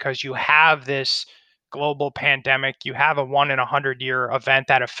head, because you have this global pandemic, you have a 1 in 100-year event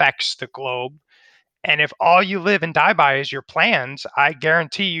that affects the globe. And if all you live and die by is your plans, I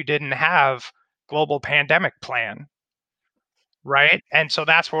guarantee you didn't have global pandemic plan, right? And so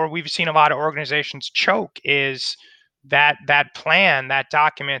that's where we've seen a lot of organizations choke, is that plan, that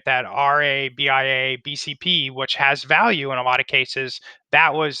document, that RA, BIA, BCP, which has value in a lot of cases,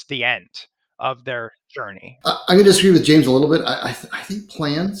 that was the end of their journey. I'm going to disagree with James a little bit. I think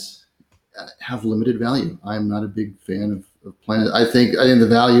plans have limited value. I'm not a big fan of plans. I think the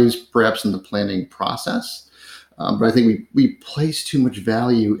value is perhaps in the planning process, but I think we place too much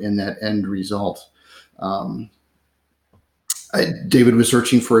value in that end result. David was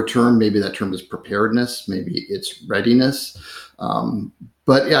searching for a term. Maybe that term is preparedness. Maybe it's readiness.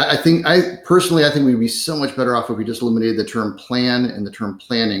 But yeah, I personally think we'd be so much better off if we just eliminated the term plan and the term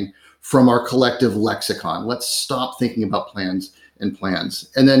planning from our collective lexicon. Let's stop thinking about plans.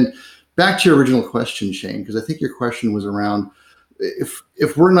 And then back to your original question, Shane, because I think your question was around, if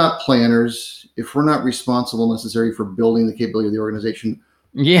we're not planners, if we're not responsible necessarily for building the capability of the organization,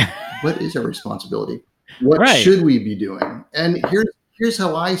 what is our responsibility? What should we be doing? And here's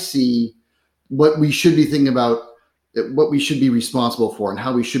how I see what we should be thinking about, what we should be responsible for, and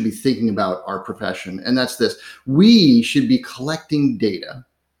how we should be thinking about our profession. And that's this: we should be collecting data,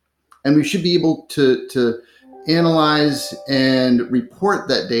 and we should be able to analyze and report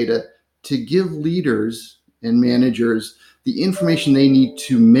that data to give leaders and managers the information they need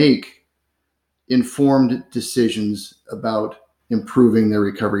to make informed decisions about improving their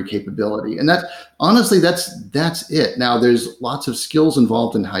recovery capability. And that's it. Now, there's lots of skills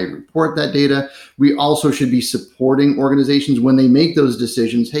involved in how you report that data. We also should be supporting organizations when they make those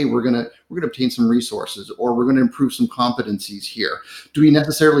decisions. Hey, we're gonna obtain some resources, or we're gonna improve some competencies here. Do we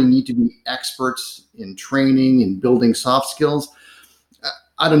necessarily need to be experts in training and building soft skills?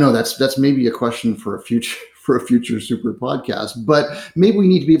 I don't know. That's maybe a question for a future super podcast, but maybe we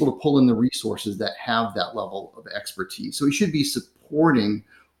need to be able to pull in the resources that have that level of expertise. So we should be supporting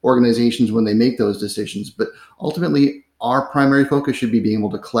organizations when they make those decisions, but ultimately our primary focus should be being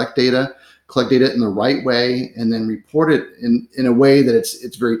able to collect data in the right way, and then report it in a way that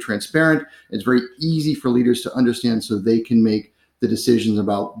it's very transparent. It's very easy for leaders to understand, so they can make the decisions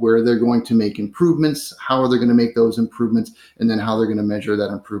about where they're going to make improvements, how are they going to make those improvements, and then how they're going to measure that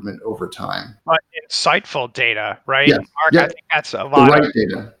improvement over time. But insightful data, right? Yes. Mark, Yeah. I think that's a lot right of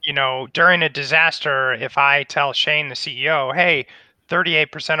data. During a disaster, if I tell Shane, the CEO, hey,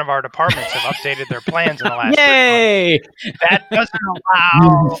 38% of our departments have updated their plans in the last 3 months. Yay! That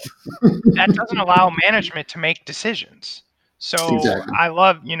doesn't allow management to make decisions. So Exactly. I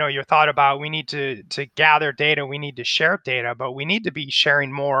love, your thought about we need to gather data, we need to share data, but we need to be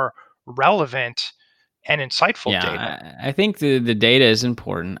sharing more relevant and insightful data. I think the data is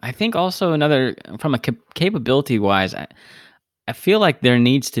important. I think also another, from a capability wise, I feel like there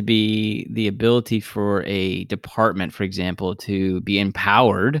needs to be the ability for a department, for example, to be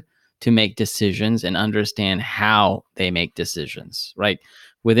empowered to make decisions and understand how they make decisions, right?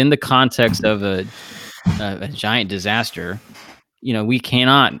 Within the context of a giant disaster, we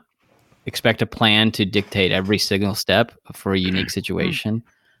cannot expect a plan to dictate every single step for a unique situation.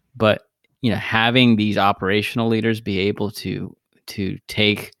 But, having these operational leaders be able to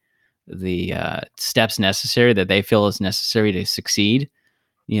take the steps necessary that they feel is necessary to succeed,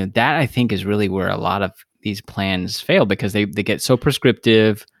 that I think is really where a lot of these plans fail, because they get so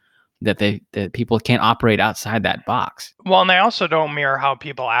prescriptive that people can't operate outside that box. Well, and they also don't mirror how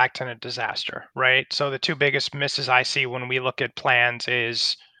people act in a disaster, right? So the two biggest misses I see when we look at plans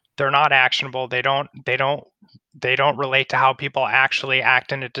is they're not actionable. They don't relate to how people actually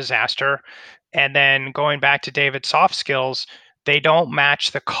act in a disaster. And then going back to David's soft skills, they don't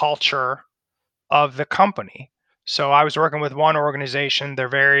match the culture of the company. So I was working with one organization. They're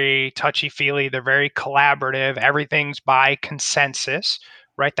very touchy-feely. They're very collaborative. Everything's by consensus,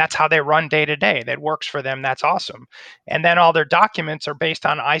 right? That's how they run day to day. That works for them. That's awesome. And then all their documents are based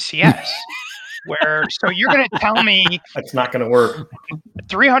on ICS, so you're going to tell me that's not going to work.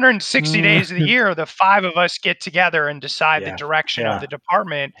 360 days of the year, the 5 of us get together and decide the direction of the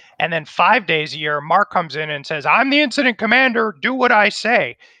department. And then 5 days a year, Mark comes in and says, I'm the incident commander, do what I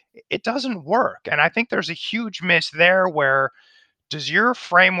say. It doesn't work. And I think there's a huge miss there where does your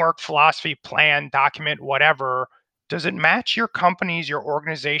framework, philosophy, plan, document, whatever, does it match your company's, your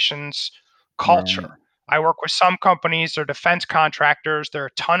organization's culture? Right. I work with some companies, they're defense contractors, they're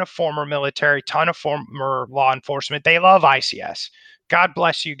a ton of former military, ton of former law enforcement. They love ICS. God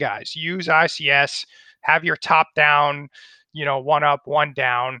bless you guys. Use ICS, have your top down, one up, one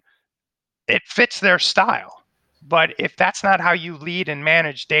down. It fits their style. But if that's not how you lead and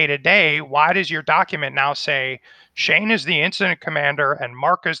manage day to day, why does your document now say Shane is the incident commander and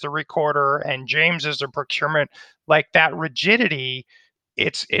Mark is the recorder and James is the procurement? Like that rigidity,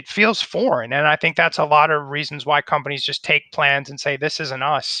 it feels foreign. And I think that's a lot of reasons why companies just take plans and say, this isn't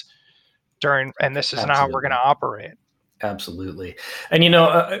us and this isn't how we're going to operate. Absolutely. And,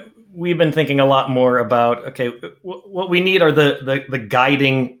 we've been thinking a lot more about, okay, what we need are the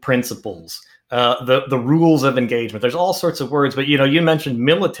guiding principles, the rules of engagement. There's all sorts of words, but, you mentioned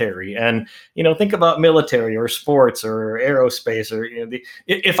military and, think about military or sports or aerospace or,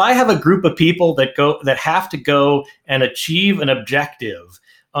 if I have a group of people that have to go and achieve an objective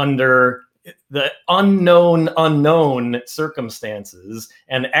under the unknown circumstances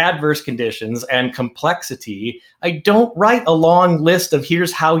and adverse conditions and complexity, I don't write a long list of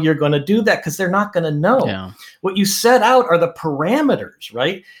here's how you're going to do that, because they're not going to know. Yeah. What you set out are the parameters,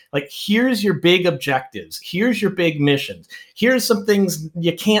 right? Like, here's your big objectives. Here's your big missions. Here's some things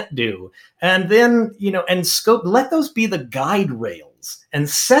you can't do. And then, and scope, let those be the guide rails. And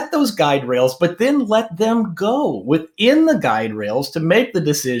set those guide rails, but then let them go within the guide rails to make the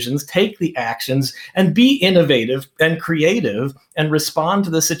decisions, take the actions, and be innovative and creative and respond to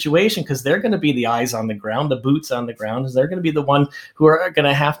the situation, because they're going to be the eyes on the ground, the boots on the ground, because they're going to be the one who are going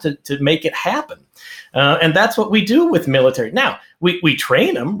to have to make it happen. And that's what we do with military. Now, we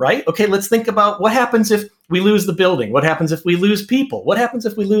train them, right? Okay, let's think about what happens if we lose the building. What happens if we lose people? What happens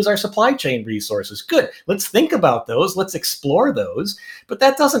if we lose our supply chain resources? Good. Let's think about those. Let's explore those. But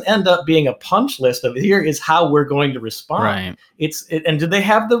that doesn't end up being a punch list of here is how we're going to respond. Right. And do they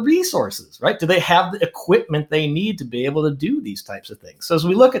have the resources, right? Do they have the equipment they need to be able to do these types of things? So as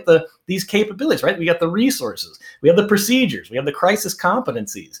we look at these capabilities, right? We got the resources, we have the procedures, we have the crisis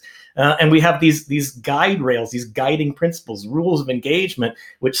competencies. And we have these guide rails, these guiding principles, rules of engagement,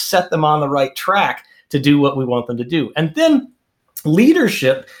 which set them on the right track to do what we want them to do. And then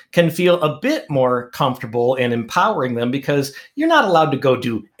leadership can feel a bit more comfortable in empowering them, because you're not allowed to go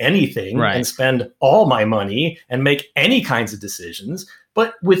do anything and spend all my money and make any kinds of decisions.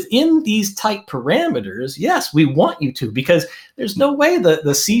 But within these tight parameters, yes, we want you to, because there's no way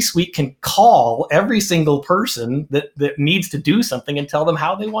the C-suite can call every single person that needs to do something and tell them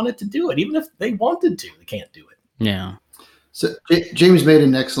how they wanted to do it. Even if they wanted to, they can't do it. Yeah. So James made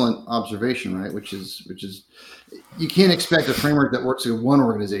an excellent observation, right? Which is you can't expect a framework that works in one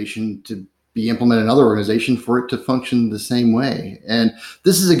organization to be implemented in another organization for it to function the same way. And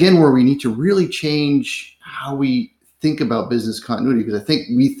this is again where we need to really change how we think about business continuity, because I think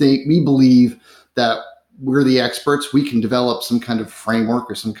we believe that we're the experts. We can develop some kind of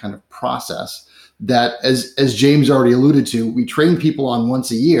framework or some kind of process that, as James already alluded to, we train people on once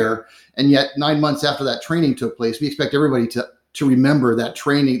a year, and yet 9 months after that training took place, we expect everybody to remember that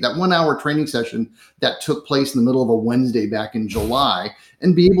training, that 1 hour training session that took place in the middle of a Wednesday back in July,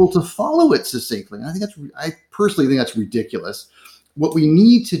 and be able to follow it succinctly. And I personally think that's ridiculous. What we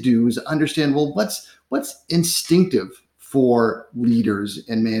need to do is understand, well, what's instinctive for leaders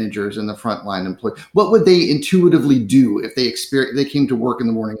and managers and the frontline employee? What would they intuitively do if they came to work in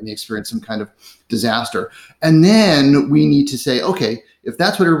the morning and they experienced some kind of disaster? And then we need to say, okay, if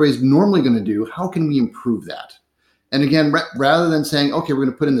that's what everybody's normally going to do, how can we improve that? And again, rather than saying, okay, we're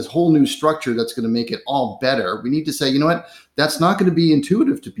going to put in this whole new structure that's going to make it all better, we need to say, you know what, that's not going to be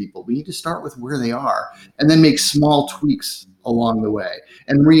intuitive to people. We need to start with where they are and then make small tweaks along the way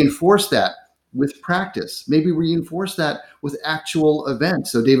and reinforce that with practice. Maybe reinforce that with actual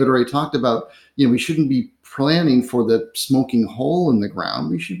events. So David already talked about, we shouldn't be planning for the smoking hole in the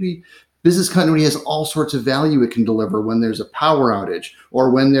ground. Business continuity has all sorts of value it can deliver when there's a power outage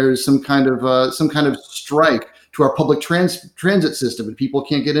or when there's some kind of strike to our public transit system and people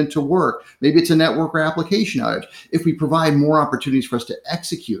can't get into work. Maybe it's a network or application outage. If we provide more opportunities for us to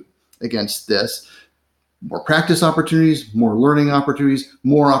execute against this, more practice opportunities, more learning opportunities,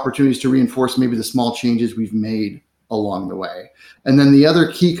 more opportunities to reinforce maybe the small changes we've made along the way. And then the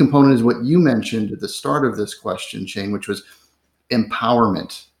other key component is what you mentioned at the start of this question, Shane, which was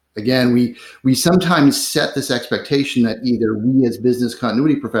empowerment. Again, we sometimes set this expectation that either we as business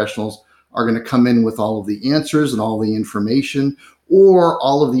continuity professionals are going to come in with all of the answers and all the information, or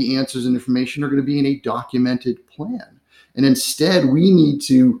all of the answers and information are going to be in a documented plan. And instead, we need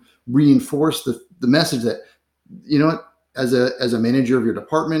to reinforce the message that, as a manager of your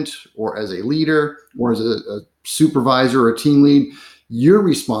department or as a leader or as a supervisor or a team lead, you're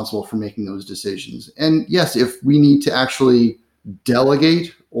responsible for making those decisions. And yes, if we need to actually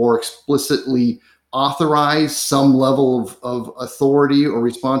delegate or explicitly authorize some level of authority or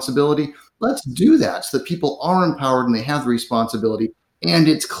responsibility, let's do that so that people are empowered and they have the responsibility. And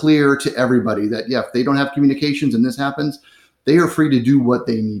it's clear to everybody that, if they don't have communications and this happens, they are free to do what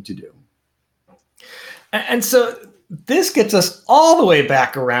they need to do. And so this gets us all the way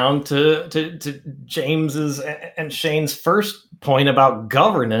back around to James's and Shane's first point about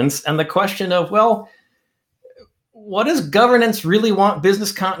governance and the question of, well, what does governance really want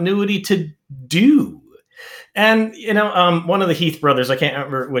business continuity to do? And, one of the Heath brothers, I can't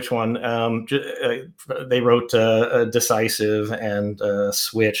remember which one, they wrote Decisive and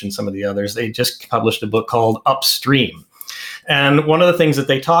Switch and some of the others. They just published a book called Upstream. And one of the things that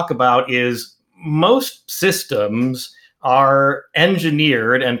they talk about is most systems are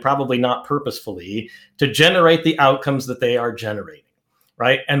engineered, and probably not purposefully, to generate the outcomes that they are generating.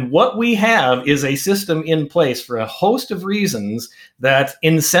 Right. And what we have is a system in place for a host of reasons that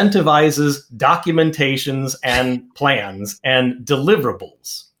incentivizes documentations and plans and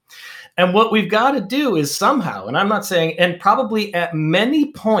deliverables. And what we've got to do is somehow, and I'm not saying, and probably at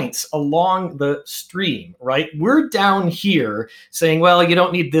many points along the stream, right, we're down here saying, well, you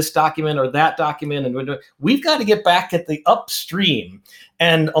don't need this document or that document. And we've got to get back at the upstream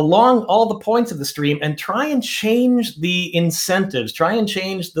and along all the points of the stream and try and change the incentives, try and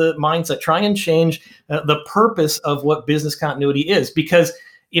change the mindset, try and change the purpose of what business continuity is. Because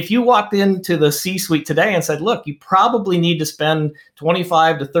if you walked into the C-suite today and said, look, you probably need to spend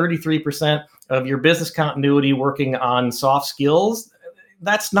 25 to 33% of your business continuity working on soft skills,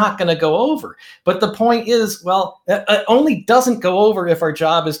 that's not going to go over. But the point is, well, it only doesn't go over if our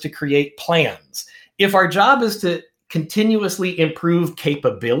job is to create plans. If our job is to continuously improve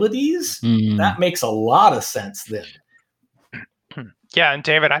capabilities, that makes a lot of sense then. Yeah, and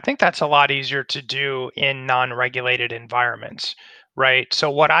David, I think that's a lot easier to do in non-regulated environments, right? So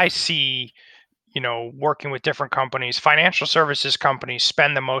what I see, working with different companies, financial services companies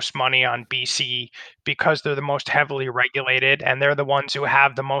spend the most money on BC because they're the most heavily regulated and they're the ones who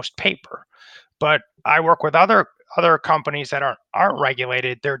have the most paper. But I work with other companies that aren't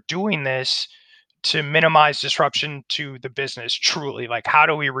regulated. They're doing this to minimize disruption to the business truly. Like, how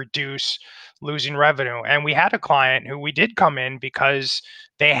do we reduce losing revenue? And we had a client who we did come in because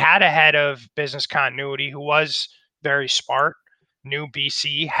they had a head of business continuity who was very smart, knew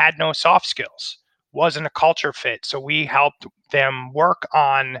BC, had no soft skills, wasn't a culture fit. So we helped them work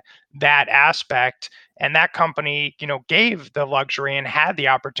on that aspect. And that company, gave the luxury and had the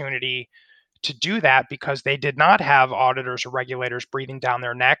opportunity to do that because they did not have auditors or regulators breathing down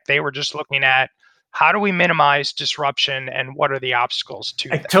their neck. They were just looking at, how do we minimize disruption and what are the obstacles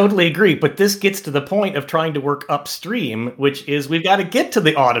to I that? totally agree. But this gets to the point of trying to work upstream, which is we've got to get to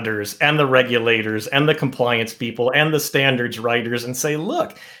the auditors and the regulators and the compliance people and the standards writers and say,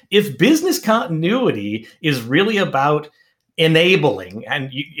 look, if business continuity is really about enabling,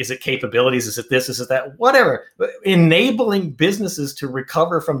 and is it capabilities, is it this, is it that, whatever, enabling businesses to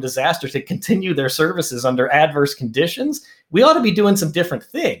recover from disaster, to continue their services under adverse conditions, we ought to be doing some different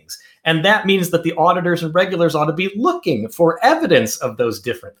things. And that means that the auditors and regulators ought to be looking for evidence of those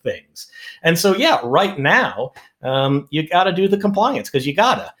different things. And so, yeah, right now, you got to do the compliance because you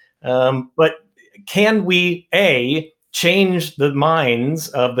got to. But can we, change the minds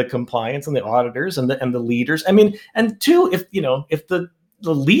of the compliance and the auditors and the leaders? I mean, and two, if the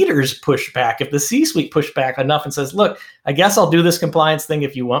leaders push back, if the C-suite push back enough and says, look, I guess I'll do this compliance thing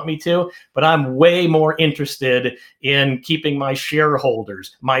if you want me to, but I'm way more interested in keeping my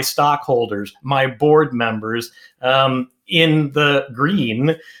shareholders, my stockholders, my board members in the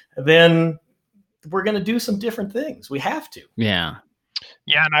green, then we're going to do some different things. We have to. Yeah.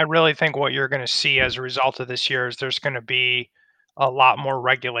 Yeah, and I really think what you're going to see as a result of this year is there's going to be a lot more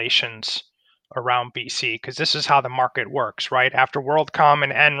regulations around BC because this is how the market works, right? After WorldCom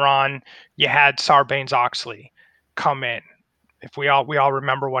and Enron, you had Sarbanes-Oxley come in. If we all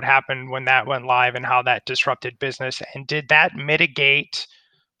remember what happened when that went live and how that disrupted business, and did that mitigate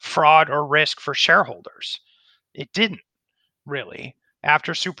fraud or risk for shareholders? It didn't really.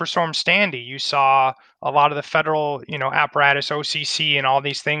 After Superstorm Sandy, you saw a lot of the federal, apparatus, OCC, and all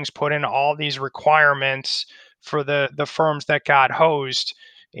these things put in all these requirements for the firms that got hosed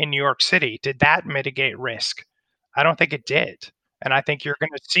in New York City. Did that mitigate risk? I don't think it did. And I think you're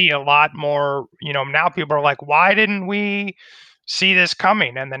going to see a lot more, now people are like, why didn't we see this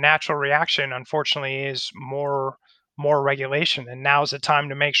coming? And the natural reaction, unfortunately, is more regulation. And now's the time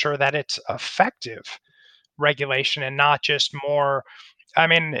to make sure that it's effective regulation and not just more. I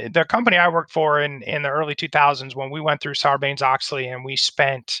mean, the company I worked for in the early 2000s, when we went through Sarbanes-Oxley and we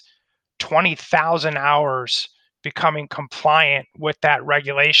spent 20,000 hours becoming compliant with that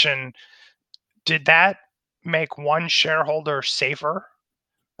regulation, did that make one shareholder safer?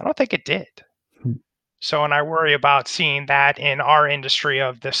 I don't think it did. So, and I worry about seeing that in our industry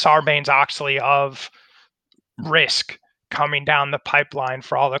of the Sarbanes-Oxley of risk coming down the pipeline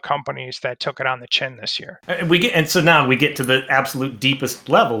for all the companies that took it on the chin this year. And so now we get to the absolute deepest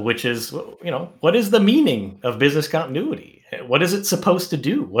level, which is, what is the meaning of business continuity? What is it supposed to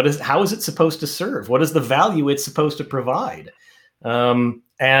do? How is it supposed to serve? What is the value it's supposed to provide?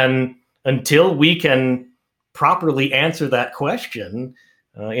 And until we can properly answer that question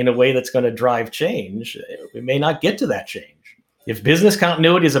in a way that's going to drive change, we may not get to that change. If business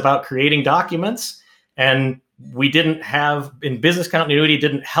continuity is about creating documents and business continuity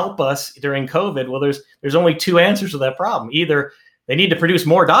didn't help us during COVID, well, there's only two answers to that problem. Either they need to produce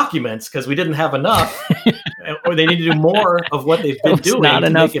more documents because we didn't have enough, or they need to do more of what they've been doing. Not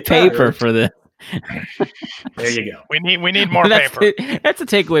enough paper for this. There you go. We need more paper. That's a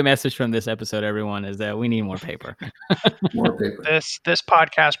takeaway message from this episode, everyone, is that we need more paper. More paper. This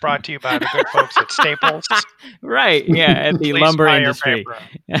podcast brought to you by the good folks at Staples. Right. Yeah. At the lumber industry.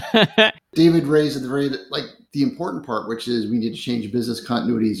 David raised at the important part, which is we need to change business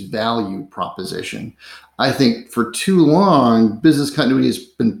continuity's value proposition. I think for too long, business continuity has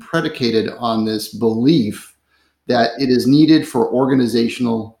been predicated on this belief that it is needed for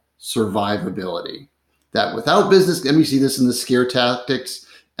organizational survivability. That without business, and we see this in the scare tactics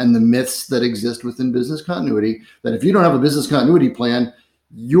and the myths that exist within business continuity, that if you don't have a business continuity plan,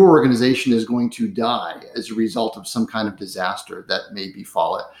 your organization is going to die as a result of some kind of disaster that may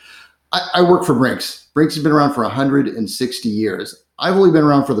befall it. I work for Brinks. Brinks has been around for 160 years. I've only been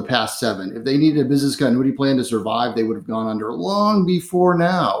around for the past 7. If they needed a business continuity plan to survive, they would have gone under long before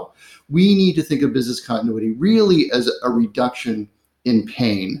now. We need to think of business continuity really as a reduction in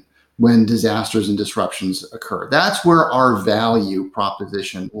pain when disasters and disruptions occur. That's where our value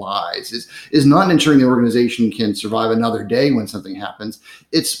proposition lies, is not ensuring the organization can survive another day when something happens.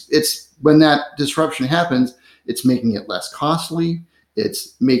 It's when that disruption happens, it's making it less costly.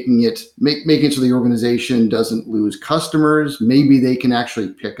 It's making it so the organization doesn't lose customers. Maybe they can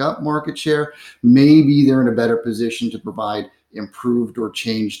actually pick up market share. Maybe they're in a better position to provide improved or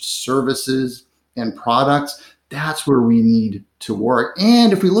changed services and products. That's where we need to work.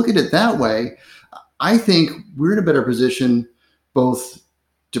 And if we look at it that way, I think we're in a better position both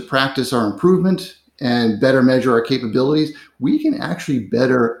to practice our improvement and better measure our capabilities. We can actually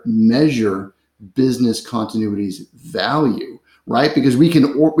better measure business continuity's value, right? Because we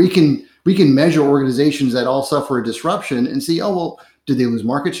can measure organizations that all suffer a disruption and see, oh, well, did they lose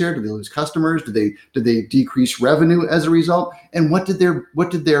market share? Did they lose customers? Did they decrease revenue as a result? And what did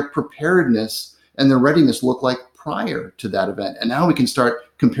their preparedness and their readiness look like prior to that event? And now we can start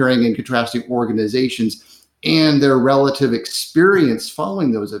comparing and contrasting organizations and their relative experience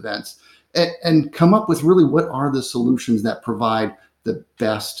following those events and come up with really what are the solutions that provide the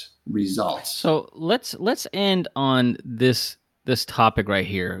best results. So let's end on this topic right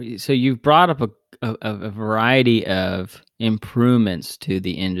here. So you've brought up a variety of improvements to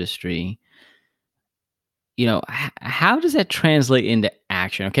the industry. How does that translate into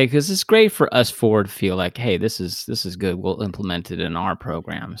action? Okay, because it's great for us forward to feel like, hey, this is good. We'll implement it in our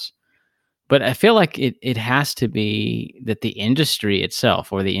programs. But I feel like it has to be that the industry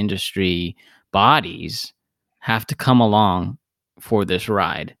itself or the industry bodies have to come along for this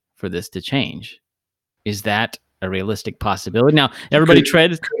ride, for this to change. Is that a realistic possibility? Now, everybody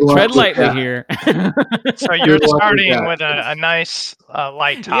tread lightly here. So you're starting with a nice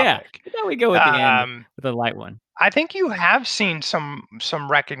light topic. Yeah, now we go at the end with a light one. I think you have seen some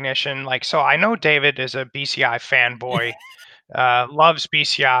recognition. So I know David is a BCI fanboy, loves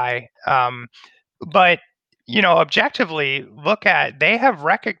BCI. But, objectively, they have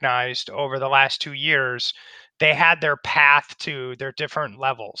recognized over the last 2 years, they had their path to their different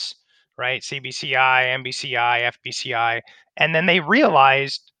levels, right? CBCI, MBCI, FBCI. And then they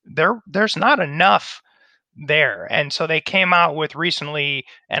realized there's not enough there. And so they came out with recently,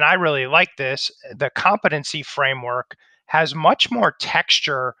 and I really like this, the competency framework has much more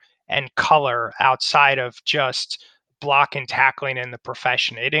texture and color outside of just block and tackling in the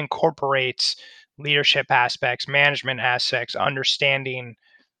profession. It incorporates leadership aspects, management aspects, understanding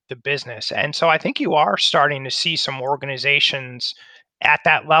the business. And so I think you are starting to see some organizations at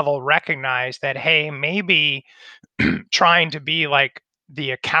that level recognize that, hey, maybe trying to be like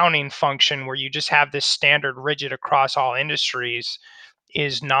the accounting function where you just have this standard rigid across all industries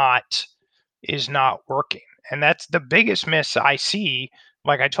is not working. And that's the biggest miss I see.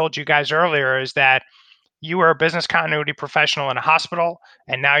 Like I told you guys earlier, is that you were a business continuity professional in a hospital,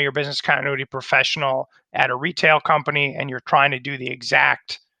 and now you're a business continuity professional at a retail company, and you're trying to do the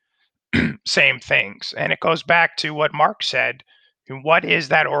exact same things. And it goes back to what Mark said. What is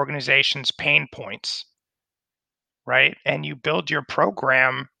that organization's pain points, right? And you build your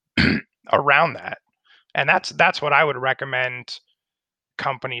program around that. And that's what I would recommend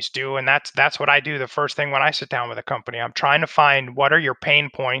companies do. And that's what I do the first thing when I sit down with a company. I'm trying to find, what are your pain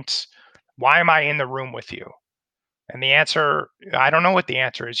points? Why am I in the room with you? And the answer, I don't know what the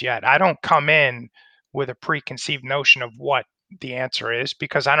answer is yet. I don't come in with a preconceived notion of what the answer is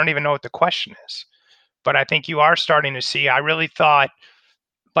because I don't even know what the question is. But I think you are starting to see, I really thought,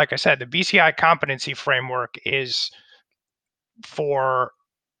 like I said, the BCI competency framework is for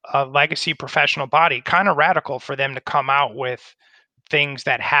a legacy professional body, kind of radical for them to come out with things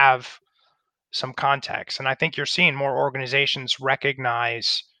that have some context. And I think you're seeing more organizations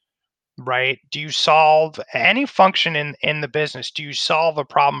recognize, right? Do you solve any function in the business? Do you solve a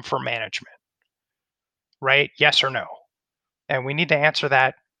problem for management? Right? Yes or no? And we need to answer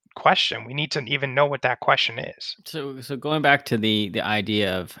that question. We need to even know what that question is. So going back to the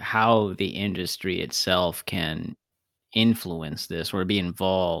idea of how the industry itself can influence this or be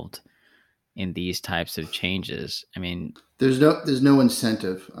involved in these types of changes. I mean, there's no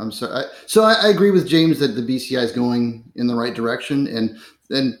incentive. I'm sorry. I agree with James that the BCI is going in the right direction,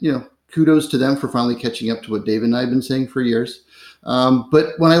 and kudos to them for finally catching up to what David and I have been saying for years.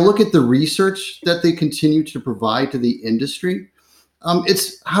 But when I look at the research that they continue to provide to the industry,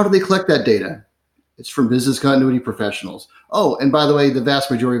 it's how do they collect that data? It's from business continuity professionals. Oh, and by the way, the vast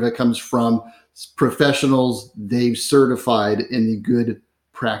majority of it comes from professionals they've certified in the good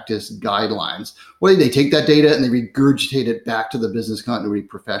practice guidelines. Well, they take that data and they regurgitate it back to the business continuity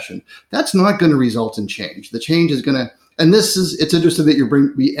profession. That's not going to result in change. The change is going to, and it's interesting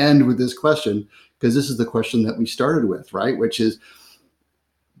that we end with this question, because this is the question that we started with, right? Which is,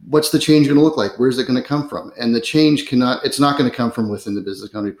 what's the change going to look like? Where's it going to come from? And the change it's not going to come from within the business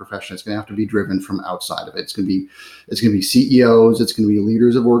continuity profession. It's going to have to be driven from outside of it. It's going to be CEOs. It's going to be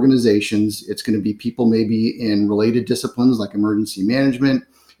leaders of organizations. It's going to be people maybe in related disciplines like emergency management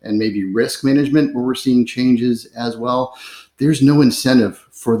and maybe risk management, where we're seeing changes as well. There's no incentive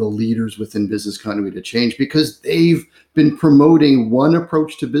for the leaders within business continuity to change, because they've been promoting one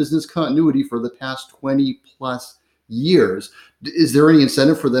approach to business continuity for the past 20 plus years. Is there any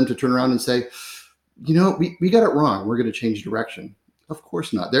incentive for them to turn around and say, we got it wrong, we're going to change direction? Of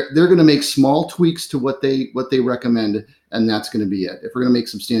course not. They're going to make small tweaks to what they recommend, and that's going to be it. If we're going to make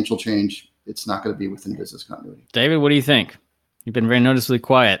substantial change, it's not going to be within business continuity. David, what do you think? You've been very noticeably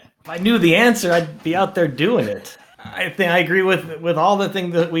quiet. If I knew the answer, I'd be out there doing it. I think I agree with all the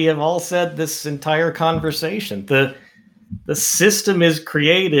things that we have all said this entire conversation. The system is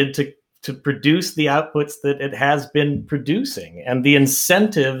created to produce the outputs that it has been producing, and the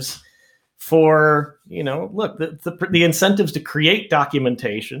incentives for, the incentives to create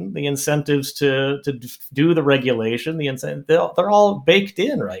documentation, the incentives to do the regulation, they're all baked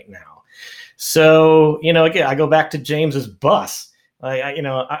in right now. So, again, I go back to James's bus.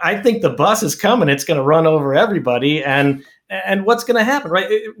 I think the bus is coming. It's going to run over everybody. And what's going to happen, right?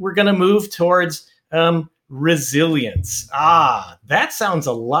 We're going to move towards resilience. That sounds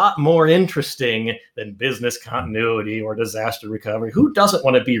a lot more interesting than business continuity or disaster recovery. Who doesn't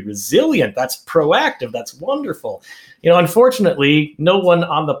want to be resilient? That's proactive. That's wonderful. Unfortunately, no one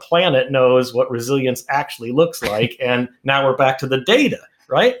on the planet knows what resilience actually looks like. And now we're back to the data,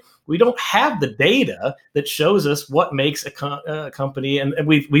 right? We don't have the data that shows us what makes a company, and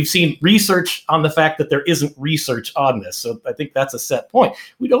we've seen research on the fact that there isn't research on this. So I think that's a set point.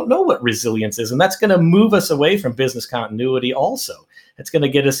 We don't know what resilience is, and that's going to move us away from business continuity also. It's going to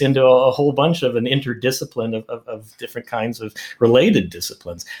get us into a whole bunch of an interdiscipline of different kinds of related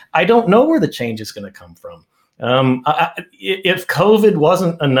disciplines. I don't know where the change is going to come from. If COVID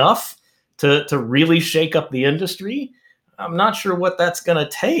wasn't enough to really shake up the industry, I'm not sure what that's going to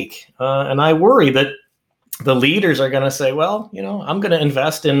take. And I worry that the leaders are going to say, well, I'm going to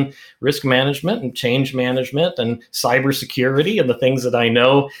invest in risk management and change management and cybersecurity and the things that I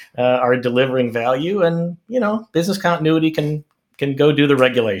know are delivering value. And, business continuity can go do the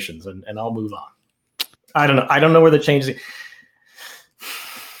regulations, and I'll move on. I don't know. I don't know where the change is.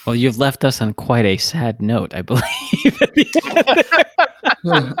 Well, you've left us on quite a sad note, I believe.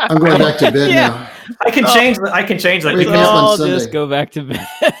 I'm going back to bed now. I can change that. Wake We'll up on all Sunday. just go back to bed.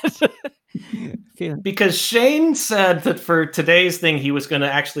 Because Shane said that for today's thing, he was going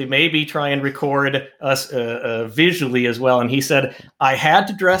to actually maybe try and record us visually as well. And he said, I had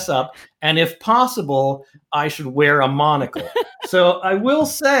to dress up, and if possible, I should wear a monocle. So I will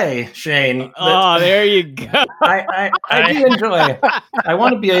say, Shane, there you go. I do enjoy. I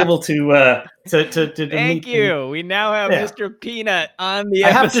want to be able to Thank you. We now have Mr. Peanut on the I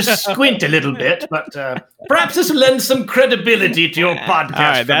episode. have to squint a little bit, but perhaps this will lend some credibility to your podcast. All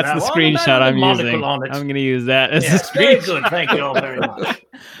right, that's the screenshot I'm using. I'm going to use that as a Yes, very screenshot. good. Thank you all very much.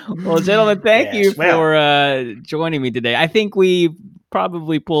 Well, gentlemen, thank you Yes, for joining me today. I think we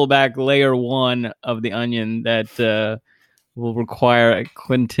probably pull back layer one of the onion that will require a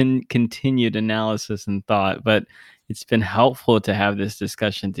continued analysis and thought, but it's been helpful to have this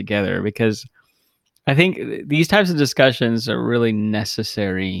discussion together, because I think these types of discussions are really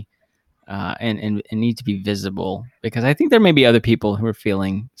necessary and need to be visible, because I think there may be other people who are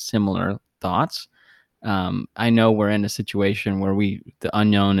feeling similar thoughts. I know we're in a situation where the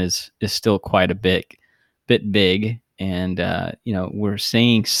unknown is still quite a bit big, and we're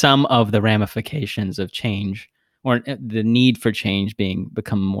seeing some of the ramifications of change, or the need for change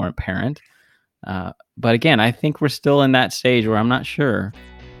become more apparent. But again, I think we're still in that stage where I'm not sure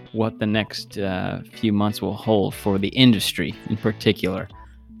what the next few months will hold for the industry in particular.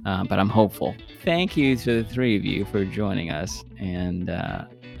 But I'm hopeful. Thank you to the three of you for joining us, and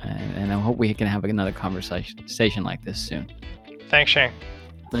I hope we can have another conversation like this soon. Thanks, Shane.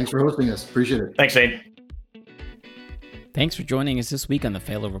 Thanks for hosting us. Appreciate it. Thanks, Shane. Thanks for joining us this week on the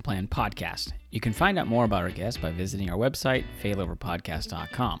Failover Plan podcast. You can find out more about our guests by visiting our website,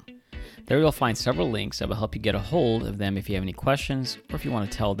 failoverpodcast.com. There you'll find several links that will help you get a hold of them if you have any questions, or if you want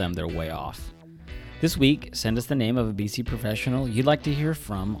to tell them they're way off. This week, send us the name of a BC professional you'd like to hear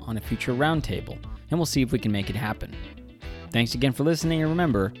from on a future roundtable, and we'll see if we can make it happen. Thanks again for listening, and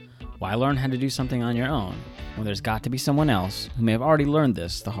remember, why learn how to do something on your own when there's got to be someone else who may have already learned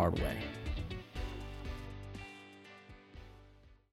this the hard way?